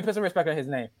me stop. Let me put some respect on his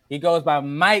name. He goes by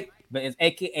Mike, but it's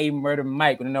aka Murder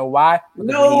Mike. You know why?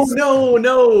 No. No.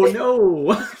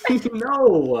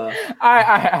 All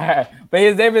right. But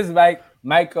his name is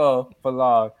Michael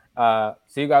Falog.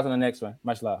 See you guys on the next one.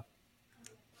 Much love.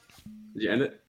 Did you end it?